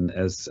thinking, and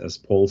as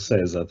Paul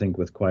says, I think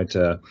with quite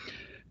a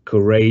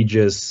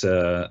courageous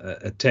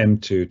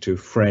attempt to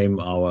frame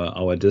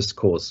our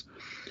discourse.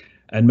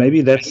 And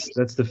maybe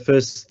that's the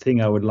first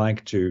thing I would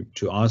like to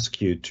ask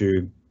you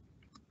to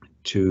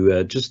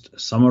just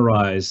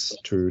summarize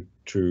to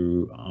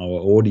our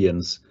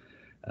audience,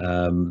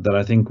 that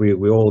I think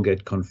we all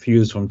get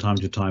confused from time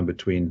to time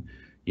between,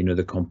 you know,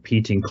 the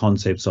competing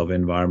concepts of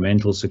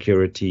environmental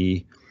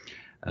security.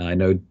 I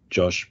know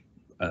Josh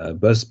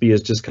Busby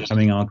is just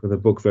coming out with a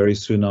book very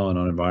soon on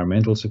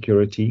environmental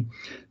security.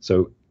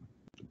 So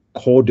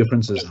core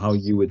differences, how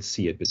you would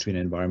see it between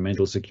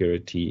environmental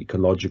security,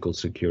 ecological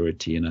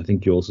security, and I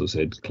think you also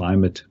said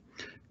climate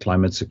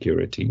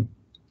security.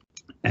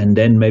 And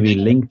then maybe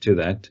link to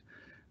that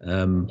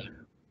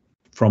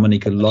from an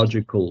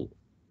ecological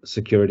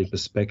security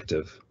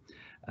perspective,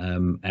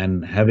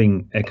 and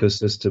having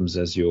ecosystems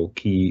as your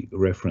key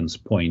reference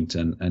point,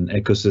 and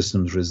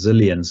ecosystems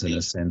resilience in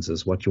a sense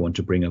is what you want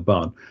to bring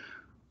about.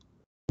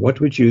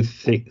 What would you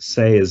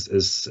say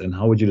is, and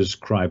how would you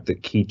describe the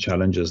key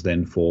challenges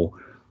then for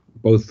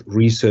both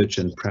research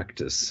and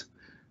practice,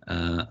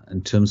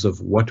 in terms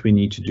of what we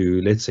need to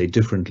do, let's say,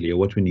 differently, or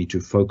what we need to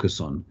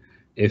focus on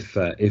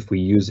if we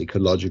use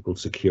ecological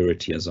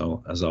security as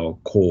our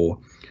core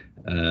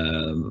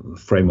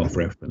frame of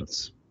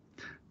reference?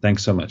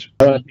 Thanks so much.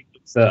 I think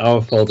it's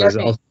our fault. As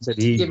I said,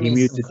 he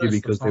muted you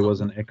because there was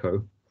an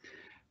echo.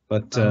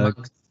 But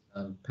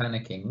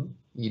panicking,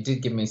 you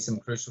did give me some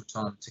crucial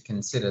time to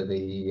consider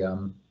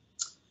the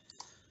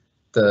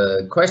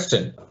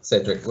question,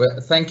 Cedric. Well,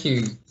 thank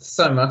you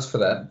so much for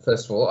that.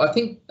 First of all, I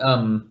think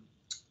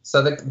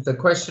so. The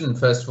question,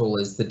 first of all,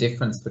 is the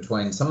difference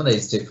between some of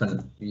these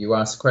different. You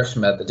asked a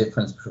question about the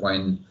difference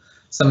between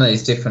some of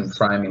these different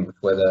framings,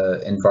 whether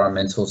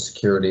environmental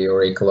security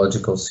or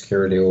ecological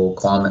security or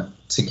climate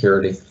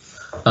security.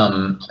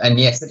 And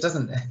yes, it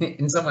doesn't.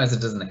 In some ways, it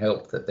doesn't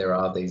help that there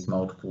are these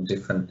multiple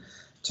different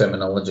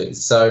terminologies.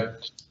 So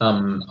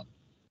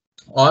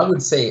I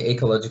would see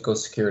ecological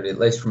security, at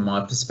least from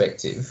my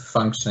perspective,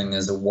 functioning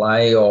as a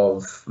way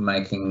of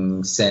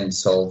making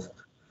sense of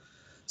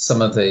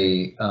some of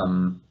the,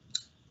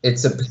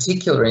 it's a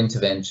particular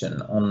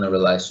intervention on the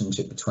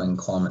relationship between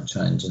climate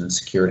change and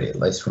security, at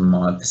least from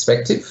my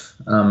perspective.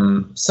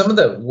 Some of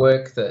the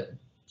work that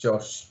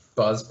Josh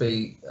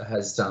Busby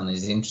has done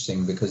is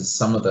interesting because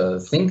some of the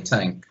think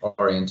tank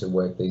oriented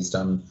work that he's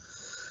done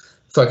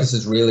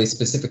focuses really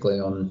specifically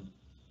on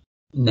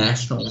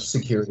national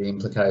security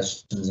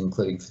implications,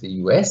 including for the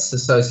US,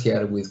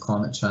 associated with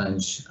climate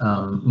change.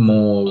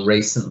 More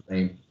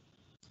recently,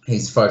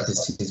 he's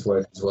focused his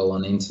work as well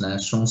on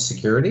international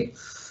security,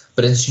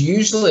 but it's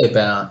usually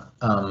about,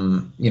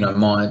 you know,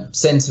 my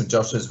sense of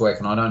Josh's work,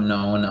 and I don't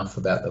know enough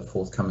about the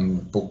forthcoming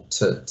book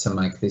to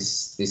make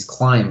this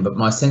claim, but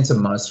my sense of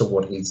most of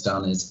what he's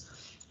done is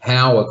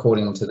how,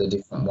 according to the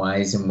different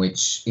ways in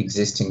which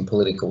existing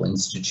political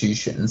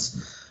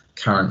institutions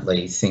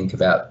currently think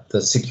about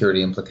the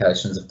security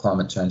implications of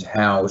climate change,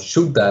 how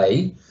should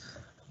they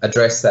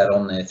address that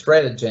on their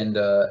threat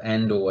agenda,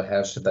 and or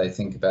how should they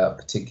think about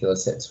particular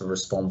sets of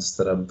response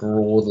that are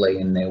broadly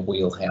in their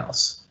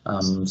wheelhouse.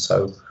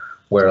 So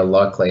where a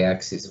likely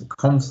axis of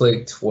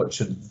conflict, what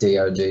should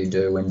DOD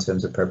do in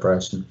terms of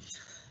preparation?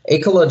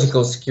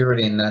 Ecological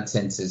security in that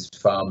sense is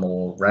far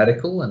more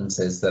radical and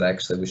says that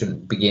actually we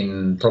shouldn't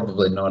begin,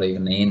 probably not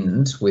even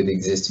end, with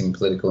existing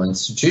political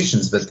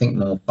institutions, but think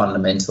more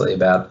fundamentally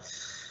about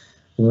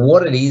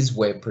what it is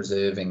we're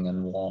preserving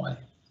and why.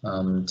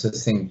 To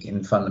think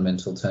in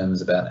fundamental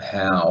terms about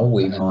how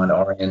we might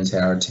orient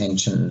our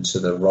attention to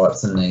the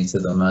rights and needs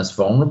of the most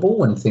vulnerable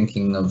when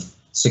thinking of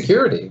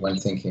security, when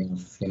thinking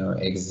of, you know,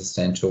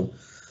 existential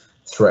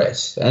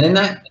threat. And in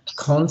that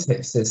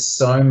context, there's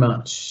so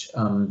much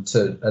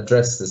to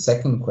address the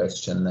second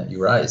question that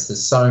you raised.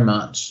 There's so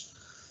much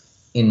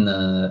in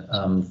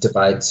the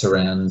debates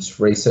around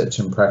research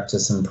and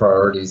practice and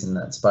priorities in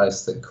that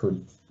space that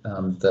could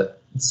that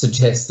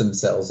suggest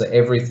themselves,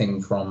 everything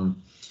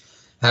from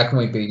how can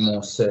we be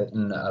more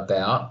certain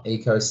about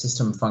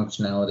ecosystem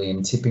functionality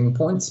and tipping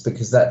points,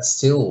 because that's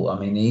still, I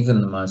mean,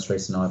 even the most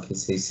recent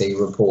IPCC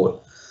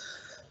report,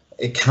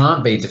 it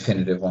can't be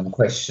definitive on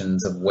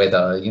questions of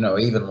whether, you know,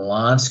 even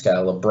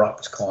large-scale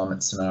abrupt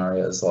climate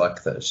scenarios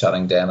like the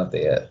shutting down of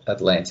the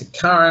Atlantic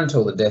current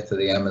or the death of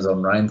the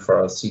Amazon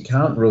rainforest, you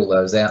can't rule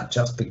those out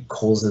just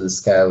because of the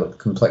scale of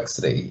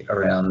complexity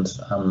around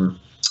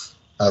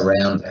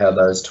how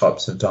those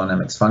types of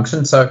dynamics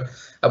function. So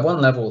at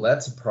one level,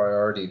 that's a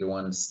priority to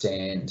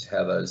understand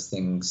how those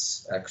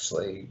things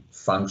actually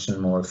function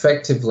more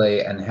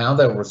effectively and how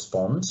they'll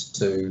respond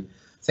to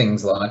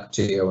things like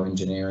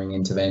geoengineering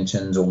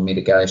interventions or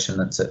mitigation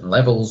at certain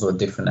levels or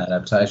different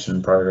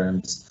adaptation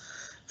programs,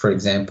 for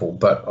example.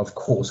 But of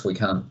course, we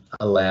can't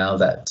allow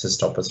that to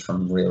stop us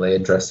from really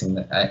addressing,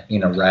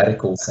 in a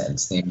radical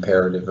sense, the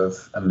imperative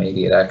of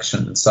immediate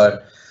action. So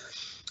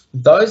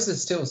those are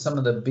still some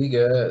of the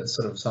bigger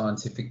sort of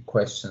scientific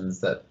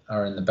questions that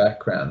are in the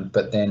background,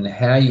 but then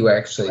how you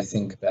actually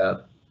think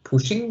about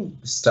pushing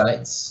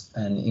states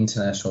and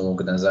international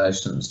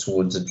organisations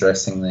towards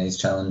addressing these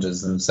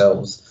challenges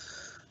themselves,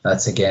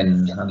 that's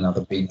again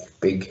another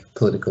big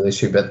political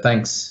issue, but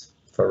thanks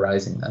for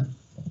raising that.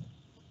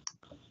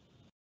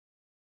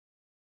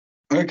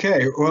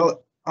 Okay,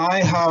 well,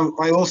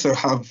 I also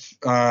have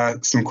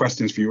some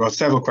questions for you, well,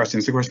 several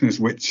questions. The question is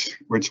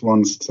which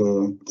ones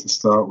to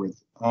start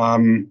with. I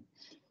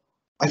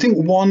think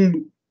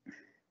one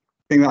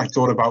thing that I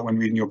thought about when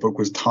reading your book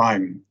was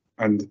time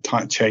and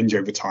change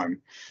over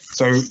time.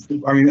 So,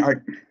 I mean,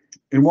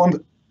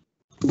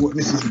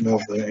 this is more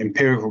of an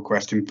empirical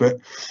question, but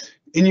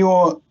in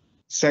your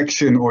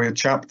section or your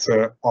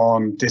chapter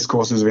on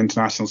discourses of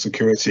international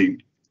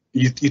security,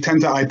 you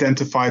tend to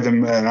identify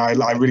them, and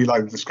I really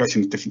like the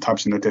discussion of different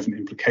types and their different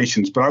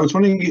implications. But I was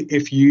wondering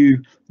if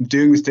you,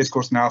 doing this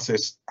discourse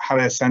analysis, had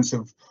a sense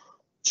of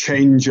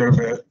change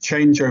over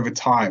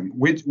time.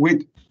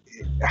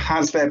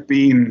 Has there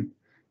been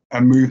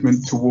a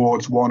movement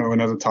towards one or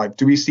another type?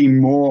 Do we see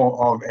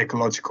more of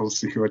ecological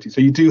security?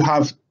 So you do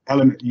have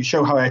you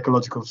show how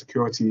ecological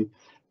security,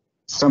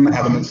 some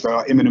elements that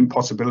are imminent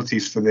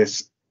possibilities for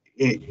this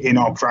in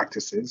our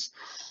practices,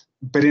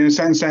 but in a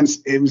certain sense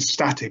it was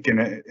static in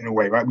a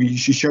way, right? We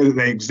should show that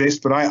they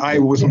exist, but I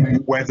was wondering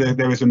whether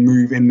there was a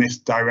move in this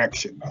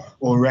direction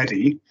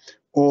already,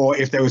 or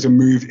if there was a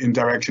move in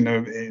direction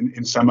of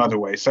in some other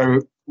way.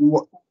 So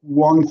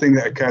one thing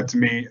that occurred to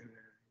me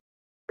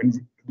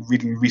when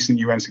reading recent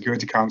UN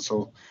Security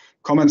Council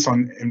comments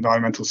on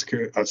environmental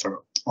security,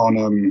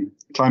 on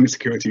climate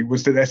security,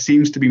 was that there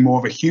seems to be more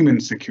of a human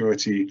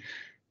security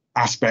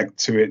aspect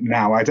to it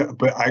now.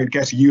 But I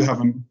guess you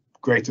have a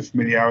greater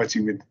familiarity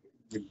with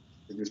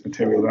this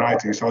material than I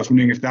do. So I was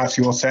wondering if that's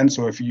your sense,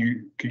 or if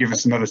you could give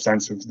us another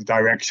sense of the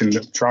direction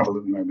of travel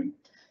at the moment.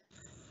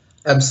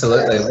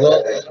 Absolutely.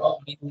 Well,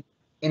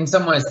 in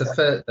some ways,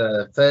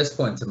 the first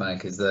point to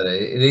make is that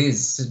it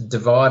is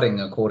dividing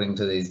according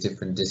to these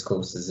different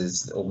discourses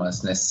is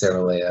almost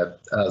necessarily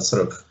a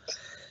sort of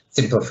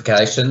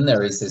simplification.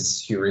 There is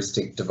this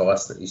heuristic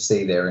device that you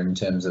see there in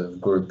terms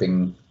of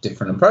grouping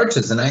different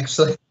approaches, and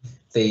actually,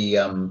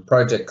 the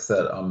project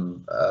that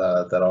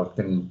I've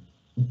been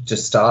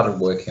just started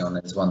working on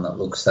is one that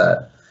looks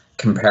at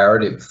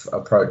comparative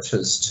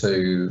approaches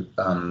to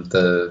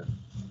the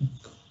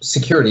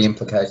security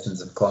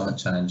implications of climate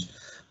change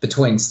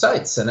between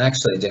states, and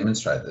actually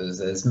demonstrate that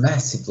there's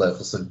massive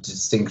levels of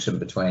distinction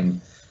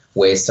between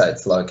where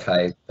states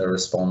locate the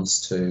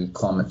response to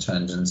climate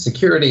change and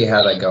security,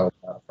 how they go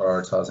about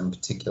prioritising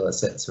particular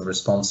sets of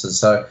responses.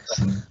 So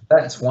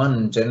that's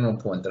one general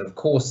point, that of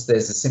course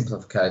there's a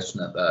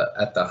simplification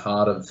at the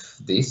heart of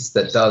this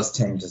that does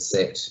tend to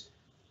set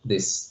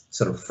this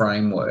sort of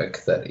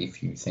framework that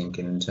if you think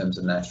in terms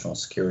of national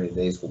security,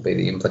 these will be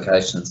the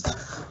implications.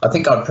 I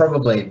think I'd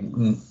probably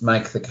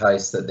make the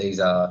case that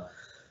these are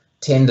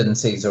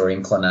tendencies or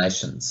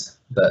inclinations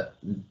that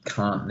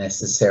can't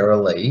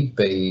necessarily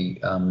be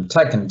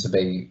taken to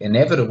be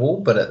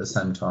inevitable, but at the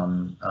same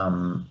time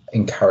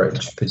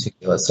encourage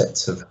particular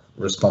sets of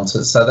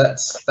responses. So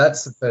that's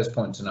the first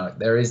point to note.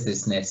 There is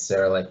this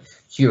necessarily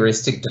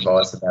heuristic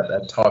device about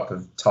that type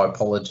of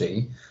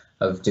typology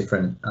of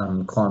different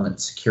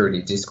climate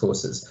security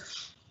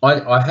discourses.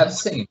 I have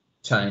seen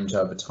change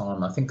over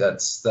time. I think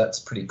that's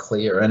pretty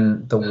clear,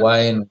 and the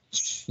way in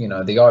which, you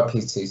know, the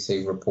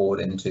IPCC report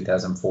in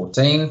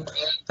 2014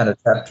 had a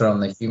chapter on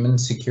the human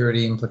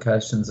security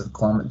implications of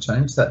climate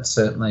change. That's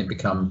certainly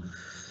become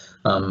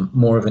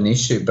more of an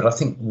issue, but I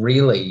think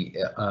really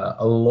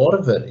a lot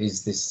of it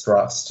is this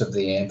thrust of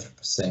the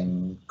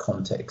Anthropocene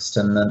context,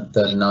 and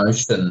the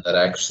notion that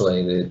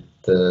actually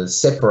the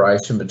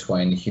separation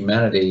between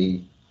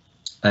humanity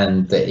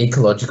and the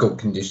ecological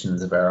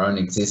conditions of our own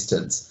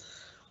existence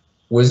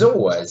was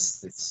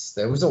always this,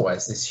 there was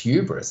always this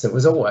hubris. It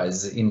was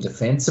always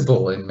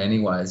indefensible in many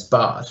ways,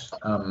 but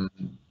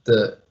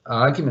the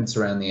arguments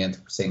around the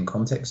Anthropocene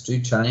context do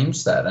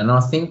change that, and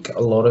I think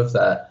a lot of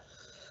that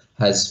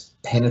has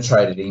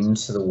penetrated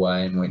into the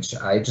way in which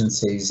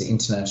agencies,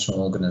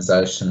 international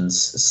organisations,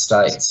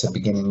 states are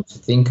beginning to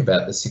think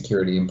about the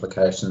security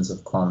implications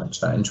of climate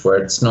change, where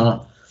it's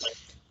not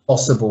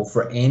possible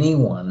for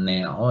anyone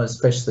now,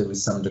 especially with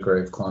some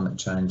degree of climate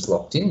change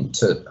locked in,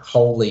 to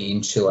wholly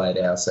insulate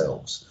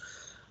ourselves.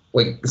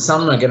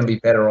 Some are going to be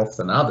better off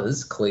than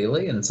others,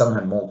 clearly, and some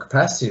have more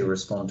capacity to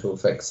respond to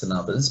effects than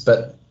others,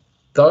 but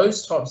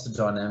those types of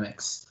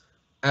dynamics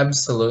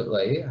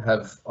absolutely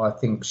have, I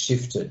think,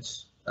 shifted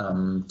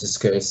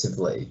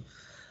discursively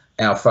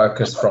our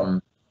focus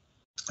from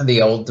the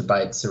old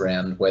debates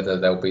around whether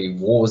there'll be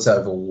wars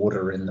over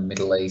water in the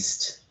Middle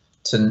East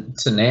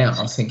to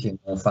now thinking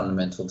more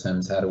fundamental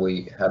terms. How do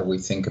we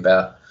think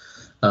about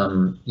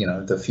you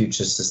know, the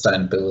future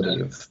sustainability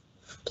of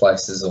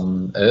places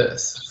on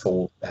Earth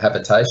for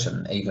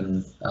habitation,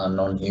 even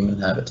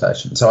non-human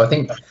habitation? So I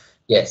think,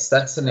 yes,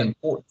 that's an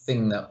important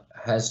thing that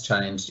has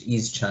changed,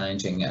 is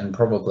changing, and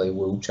probably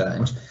will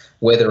change.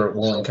 Whether it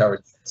will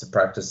encourage sets of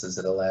practices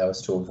that allow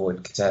us to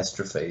avoid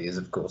catastrophe is,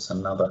 of course,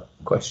 another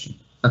question.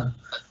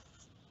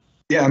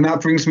 Yeah, and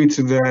that brings me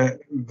to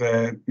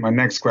my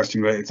next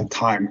question related to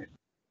time.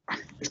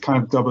 It's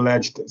kind of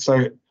double-edged.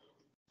 So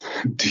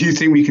do you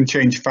think we can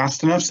change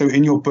fast enough? So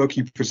in your book,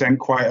 you present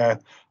quite a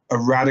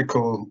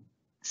radical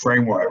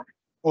framework,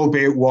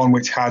 albeit one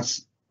which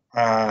has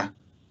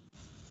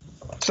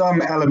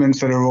some elements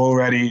that are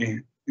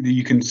already, that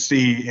you can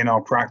see in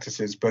our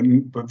practices, but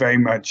very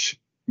much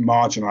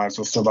marginalized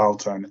or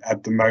subaltern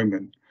at the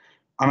moment.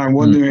 And I'm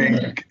wondering,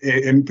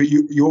 but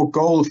your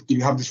goal,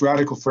 you have this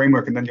radical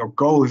framework, and then your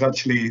goal is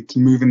actually to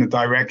move in the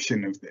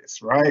direction of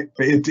this, right?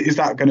 But is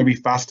that going to be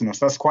fast enough?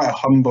 That's quite a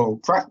humble,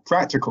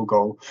 practical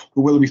goal,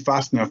 but will it be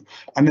fast enough?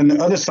 And then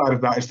the other side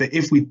of that is that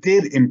if we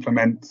did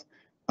implement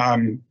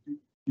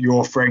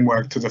your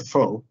framework to the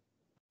full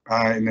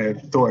in a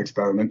thought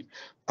experiment,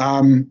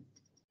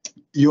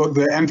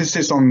 the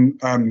emphasis on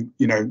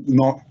you know,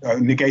 not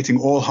negating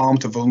all harm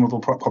to vulnerable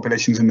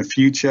populations in the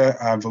future,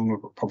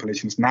 vulnerable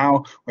populations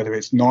now, whether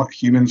it's not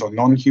humans or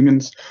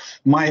non-humans,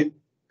 might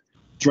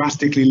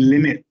drastically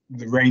limit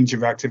the range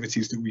of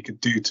activities that we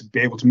could do to be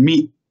able to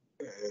meet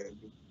the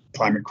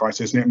climate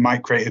crisis, and it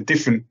might create a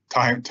different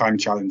time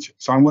challenge.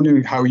 So I'm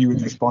wondering how you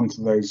would respond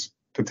to those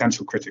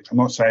potential critics. I'm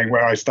not saying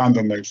where I stand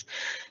on those.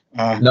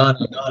 No,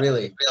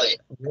 really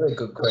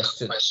good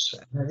question.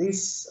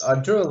 I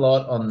drew a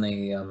lot on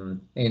the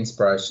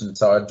inspiration,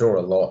 so I draw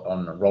a lot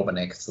on Robin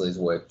Exley's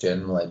work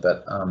generally,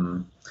 but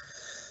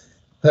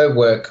her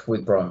work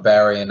with Brian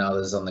Barry and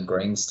others on the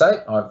Green State,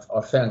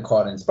 I've found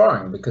quite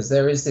inspiring, because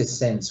there is this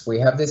sense we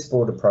have this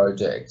broader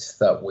project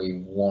that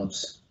we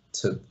want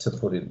to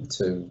put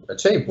into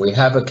achieve. We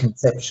have a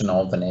conception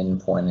of an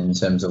endpoint in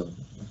terms of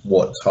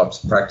what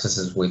types of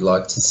practices we'd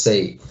like to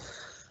see,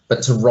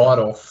 but to write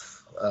off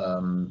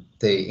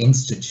the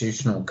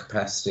institutional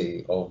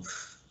capacity of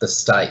the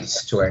state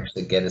to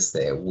actually get us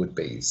there would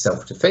be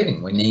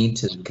self-defeating. We need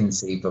to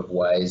conceive of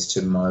ways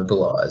to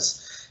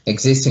mobilise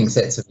existing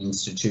sets of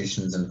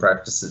institutions and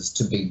practices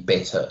to be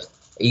better,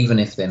 even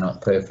if they're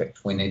not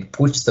perfect. We need to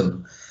push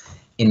them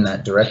in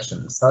that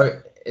direction. So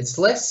it's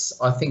less,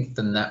 I think,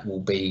 than that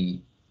will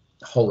be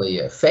wholly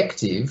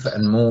effective,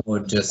 and more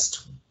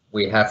just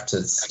we have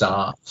to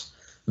start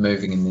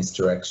moving in this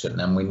direction,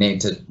 and we need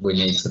to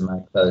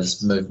make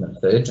those movements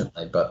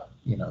urgently, but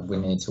you know, we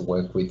need to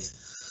work with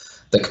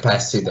the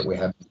capacity that we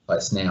have in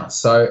place now.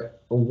 So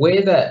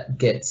where that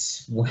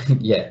gets,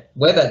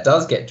 where that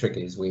does get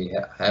tricky is we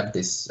have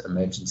this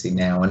emergency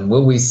now, and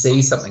will we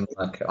see something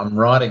like, I'm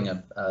writing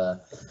a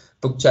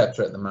book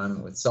chapter at the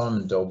moment with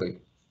Simon Dolby,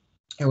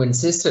 who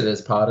insisted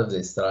as part of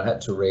this that I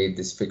had to read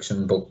this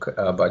fiction book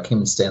by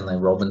Kim Stanley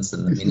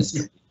Robinson, The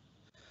Ministry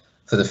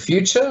for the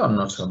Future. I'm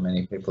not sure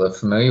many people are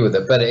familiar with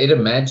it, but it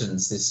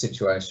imagines this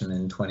situation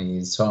in 20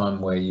 years'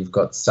 time where you've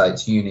got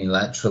states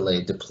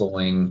unilaterally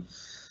deploying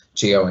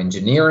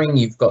geoengineering.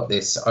 You've got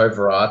this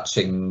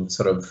overarching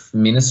sort of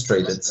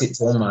ministry that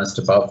sits almost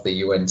above the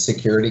UN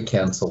Security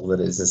Council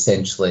that is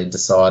essentially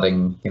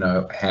deciding, you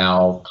know,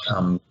 how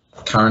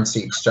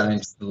currency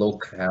exchange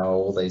look, how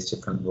all these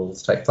different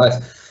rules take place.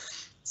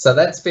 So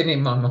that's been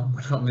in my mind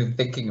when I've been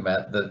thinking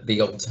about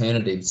the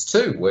alternatives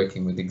to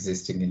working with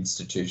existing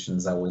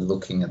institutions. Are we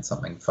looking at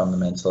something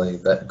fundamentally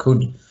that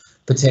could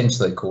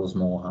potentially cause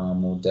more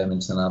harm or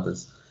damage than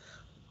others?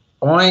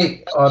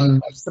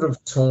 I'm sort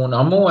of torn.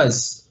 I'm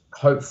always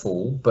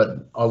hopeful,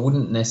 but I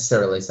wouldn't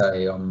necessarily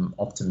say I'm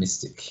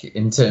optimistic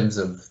in terms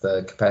of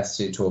the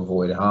capacity to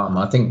avoid harm.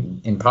 I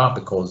think in part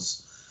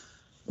because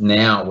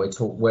now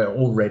we're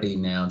already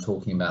now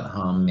talking about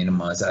harm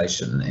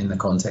minimisation in the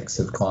context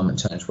of climate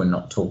change. We're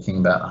not talking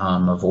about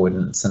harm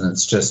avoidance, and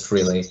it's just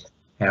really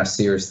how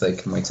seriously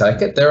can we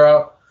take it. There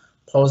are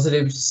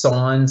positive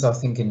signs, I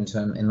think, in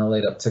the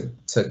lead up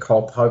to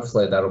COP.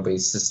 Hopefully that'll be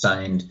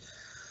sustained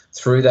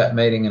through that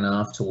meeting and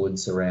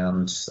afterwards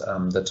around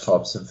the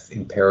types of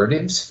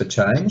imperatives for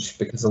change,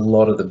 because a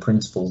lot of the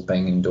principles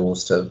being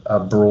endorsed are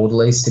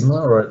broadly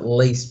similar, or at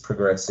least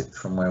progressive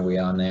from where we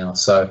are now.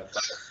 So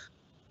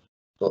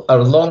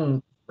a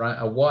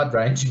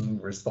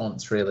wide-ranging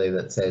response really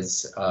that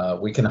says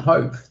we can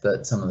hope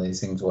that some of these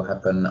things will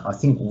happen. I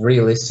think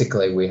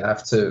realistically we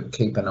have to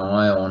keep an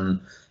eye on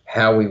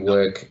how we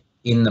work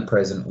in the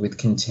present with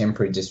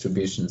contemporary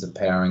distributions of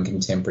power and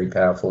contemporary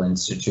powerful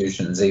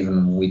institutions,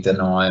 even with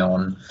an eye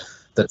on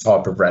the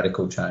type of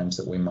radical change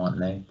that we might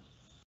need.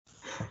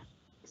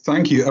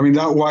 Thank you. I mean,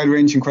 that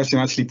wide-ranging question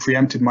actually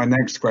preempted my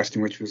next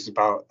question, which was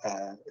about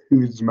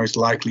who is the most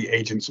likely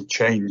agents of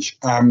change.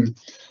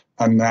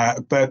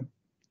 But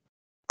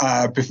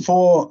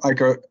before I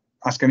go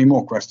ask any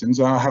more questions,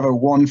 I have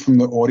one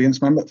from an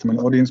audience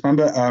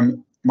member,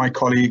 my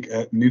colleague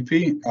at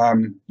NUPI,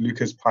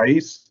 Lucas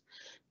Pais.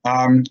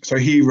 So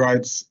he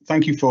writes,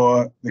 "Thank you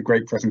for the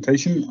great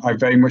presentation. I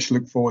very much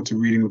look forward to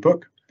reading the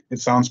book. It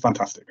sounds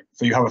fantastic."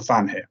 So you have a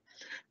fan here.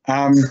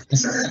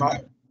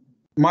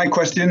 My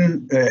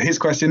question, his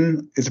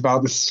question is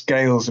about the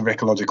scales of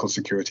ecological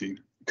security.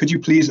 Could you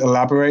please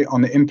elaborate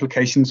on the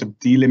implications of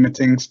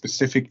delimiting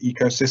specific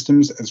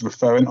ecosystems as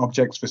referent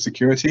objects for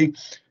security,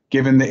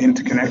 given the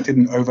interconnected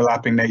and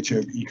overlapping nature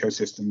of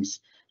ecosystems,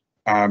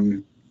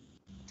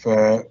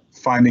 for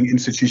finding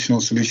institutional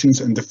solutions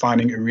and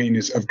defining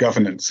arenas of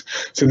governance?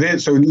 So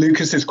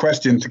Lucas's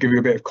question, to give you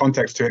a bit of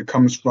context to it,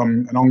 comes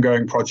from an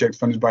ongoing project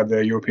funded by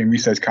the European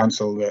Research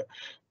Council that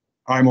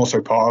I'm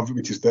also part of,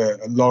 which is the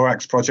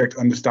LORAX project,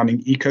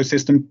 Understanding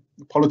Ecosystem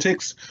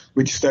Politics,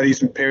 which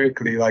studies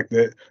empirically like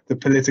the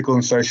political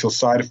and social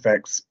side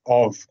effects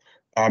of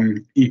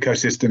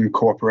ecosystem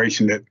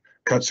cooperation that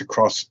cuts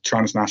across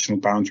transnational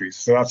boundaries.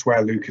 So that's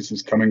where Lucas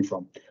is coming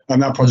from.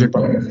 And that project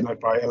is led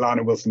by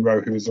Ilana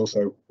Wilson-Rowe, who is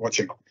also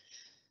watching.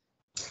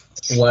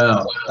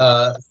 Wow.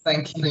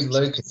 Thank you,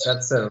 Lucas.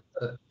 That's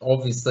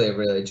obviously a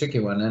really tricky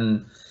one.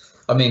 And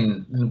I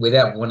mean,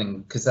 without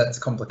wanting, because that's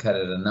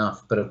complicated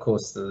enough, but of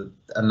course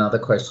another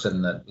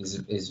question that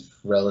is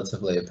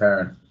relatively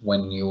apparent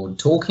when you're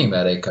talking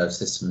about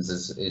ecosystems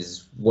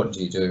is what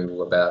do you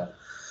do about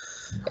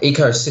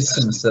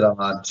ecosystems that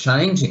are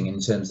changing in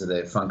terms of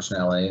their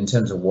functionality, in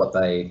terms of what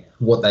they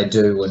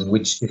do and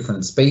which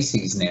different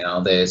species now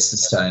they're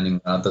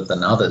sustaining rather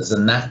than others,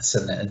 and that's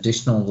an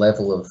additional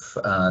level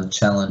of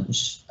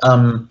challenge.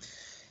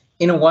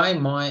 In a way,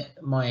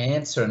 my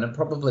answer, and it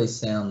probably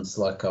sounds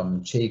like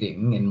I'm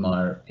cheating in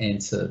my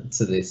answer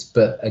to this,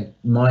 but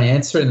my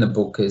answer in the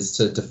book is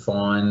to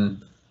define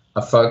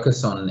a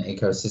focus on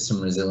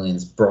ecosystem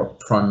resilience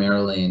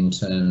primarily in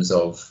terms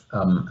of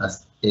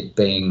it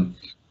being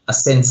a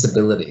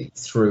sensibility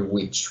through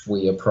which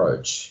we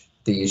approach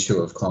the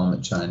issue of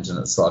climate change and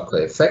its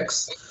likely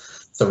effects.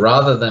 So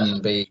rather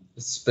than be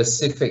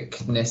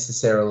specific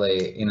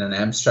necessarily in an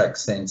abstract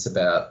sense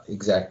about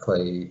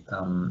exactly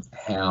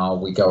how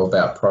we go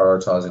about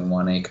prioritising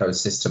one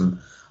ecosystem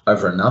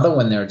over another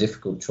when there are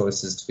difficult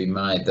choices to be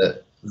made,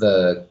 that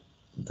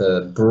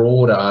the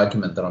broad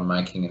argument that I'm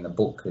making in the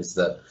book is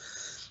that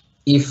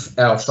if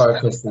our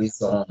focus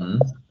is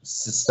on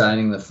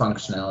sustaining the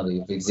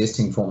functionality of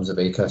existing forms of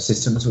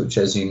ecosystems, which,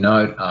 as you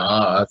note,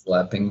 are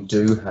overlapping,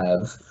 do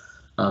have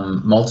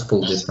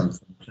multiple different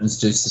functions,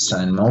 do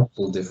sustain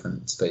multiple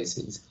different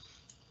species,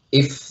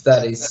 if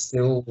that is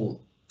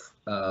still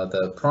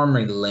the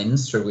primary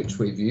lens through which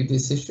we view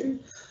this issue,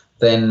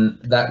 then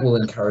that will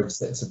encourage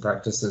sets of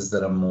practices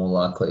that are more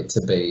likely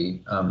to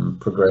be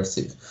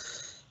progressive.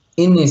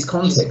 In this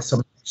context,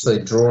 I'm actually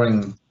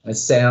drawing, it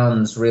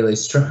sounds really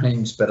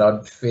strange, but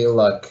I feel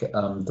like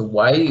the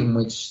way in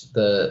which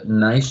the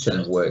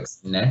nation works,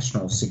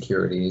 national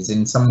security, is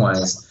in some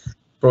ways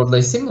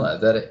broadly similar,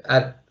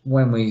 that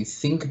when we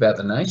think about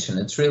the nation,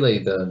 it's really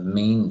the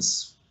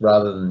means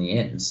rather than the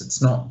ends.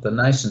 It's not, the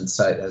nation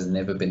state has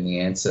never been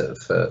the answer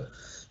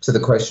to the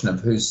question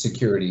of whose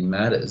security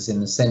matters,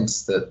 in the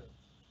sense that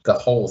the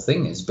whole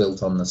thing is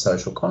built on the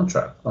social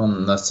contract,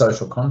 and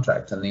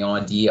the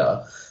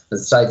idea that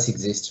states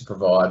exist to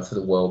provide for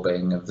the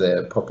well-being of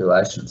their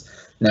populations.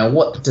 Now,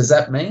 what does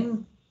that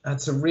mean?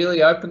 That's a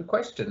really open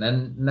question,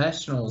 and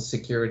national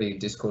security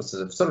discourses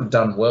have sort of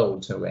done well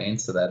to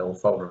answer that or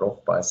fold it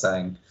off by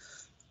saying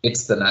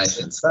it's the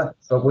nation state.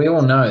 But we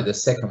all know the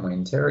second we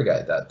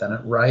interrogate that, then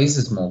it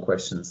raises more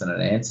questions than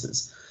it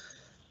answers.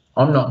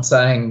 I'm not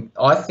saying,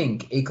 I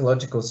think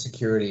ecological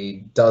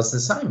security does the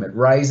same. It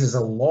raises a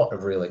lot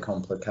of really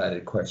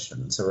complicated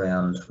questions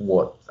around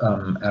what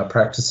our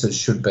practices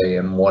should be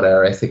and what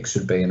our ethics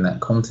should be in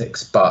that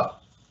context.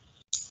 But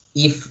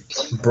if,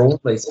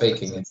 broadly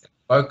speaking, it's a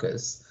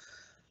focus,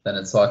 then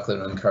it's likely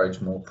to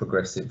encourage more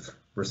progressive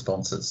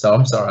responses. So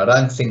I'm sorry, I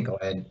don't think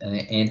I had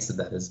answered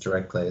that as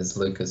directly as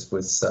Lucas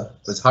was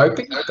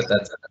hoping, but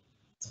that's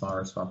my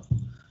response.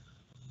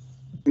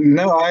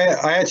 No,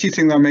 I actually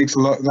think that makes a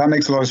lot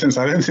of sense.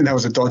 I don't think that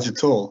was a dodge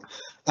at all.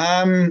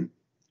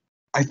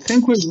 I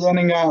think we're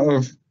running out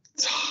of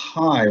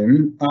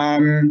time,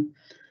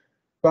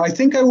 but I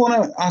think I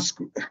want to ask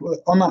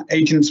on that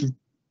agents of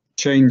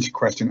change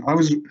question.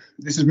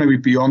 This is maybe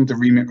beyond the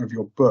remit of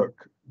your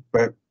book,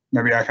 but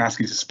maybe I can ask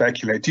you to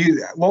speculate.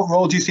 What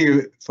role do you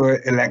see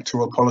for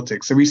electoral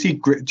politics? So do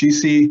you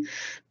see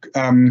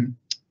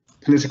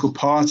political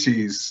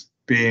parties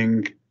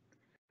being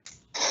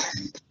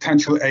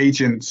potential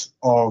agents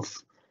of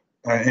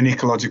an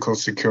ecological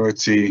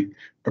security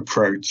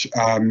approach?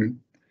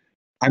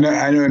 I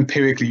know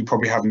empirically you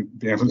probably haven't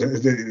been able to,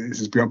 this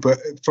is beyond, but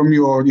from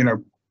your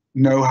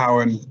know-how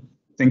and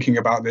thinking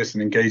about this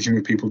and engaging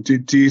with people,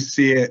 do you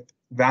see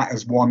that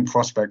as one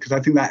prospect? Because I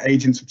think that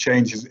agents of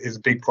change is a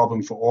big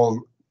problem for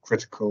all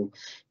critical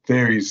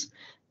theories,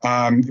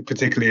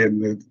 particularly in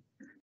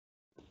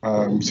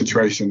the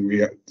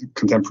situation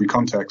contemporary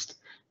context.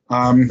 So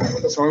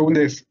I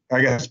wonder if,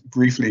 I guess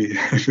briefly,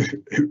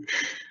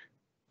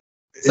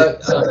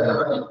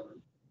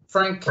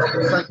 Frank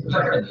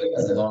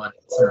has a line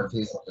in some of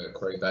his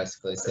work where he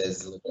basically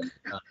says, look,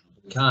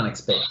 we can't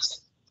expect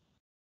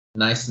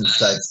nation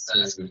states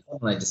to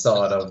suddenly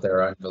decide of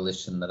their own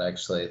volition that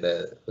actually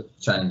the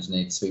change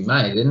needs to be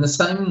made. In the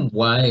same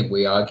way,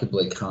 we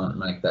arguably can't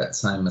make that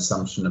same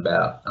assumption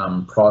about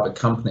private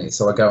companies.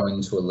 So I go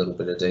into a little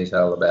bit of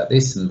detail about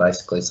this and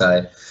basically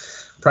say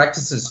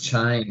practices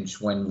change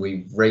when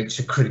we reach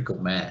a critical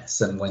mass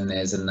and when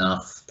there's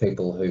enough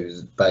people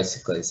who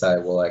basically say,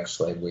 well,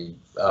 actually, we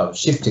are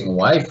shifting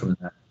away from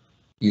that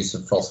use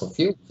of fossil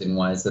fuels in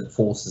ways that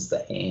forces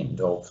the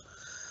hand of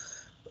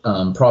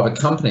private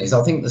companies.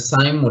 I think the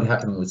same would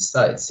happen with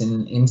states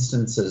in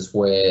instances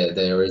where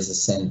there is a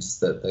sense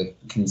that the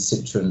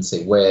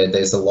constituency, where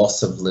there's a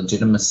loss of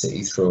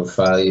legitimacy through a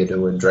failure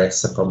to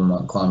address a problem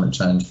like climate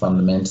change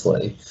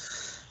fundamentally.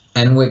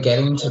 And we're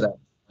getting to that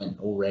point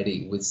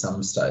already with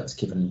some states,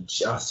 given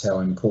just how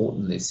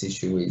important this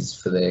issue is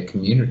for their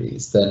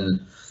communities,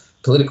 then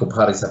political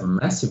parties have a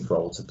massive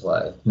role to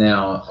play.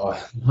 Now,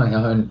 my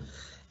own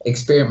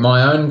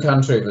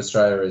country of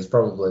Australia is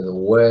probably the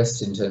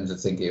worst in terms of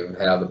thinking of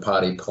how the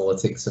party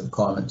politics of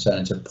climate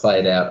change have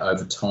played out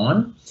over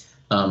time,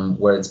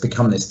 where it's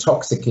become this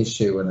toxic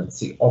issue and it's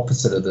the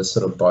opposite of the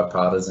sort of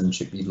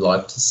bipartisanship you'd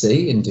like to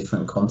see in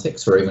different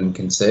contexts, or even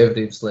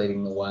Conservatives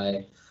leading the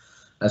way,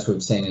 as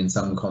we've seen in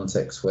some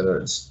contexts, whether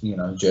it's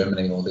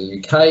Germany or the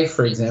UK,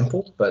 for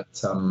example. But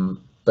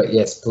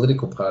yes,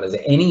 political parties,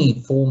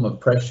 any form of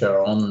pressure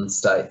on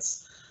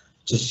states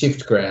to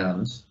shift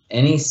ground,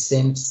 any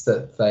sense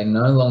that they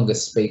no longer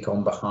speak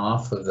on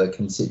behalf of the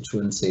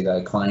constituency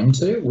they claim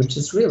to, which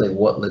is really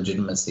what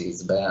legitimacy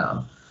is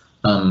about,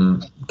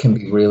 can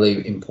be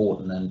really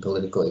important and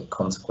politically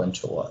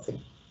consequential, I think.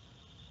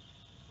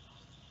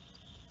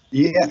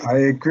 Yeah, I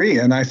agree.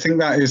 And I think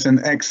that is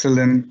an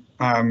excellent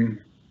comment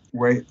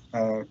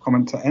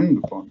to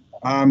end upon.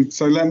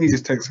 So let me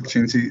just take this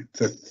opportunity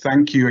to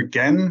thank you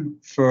again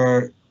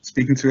for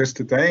speaking to us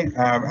today,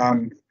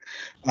 and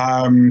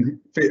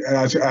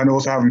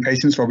also having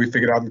patience while we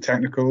figured out the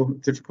technical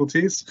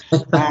difficulties.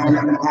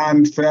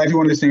 And for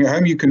everyone listening at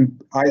home,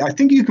 I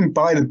think you can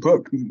buy the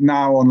book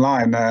now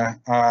online.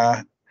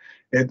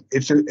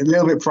 It's a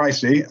little bit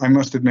pricey, I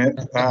must admit.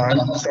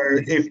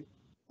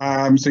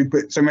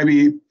 So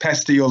maybe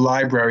pester your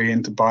library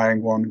into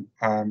buying one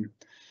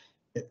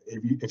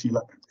if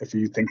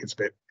you think it's a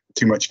bit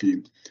too much for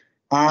you.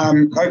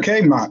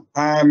 Okay, Matt.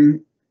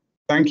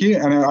 Thank you,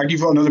 and I give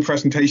you another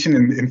presentation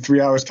in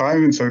 3 hours'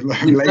 time, and so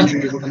later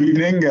in the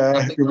evening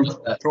you'll be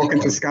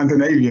talking to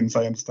Scandinavians,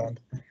 I understand.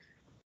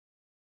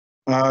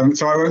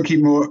 So I won't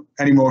keep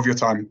any more of your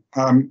time.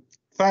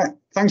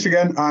 Thanks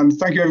again, and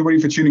thank you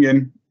everybody for tuning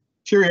in.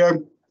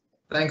 Cheerio.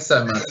 Thanks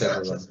so much,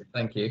 everyone.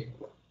 Thank you.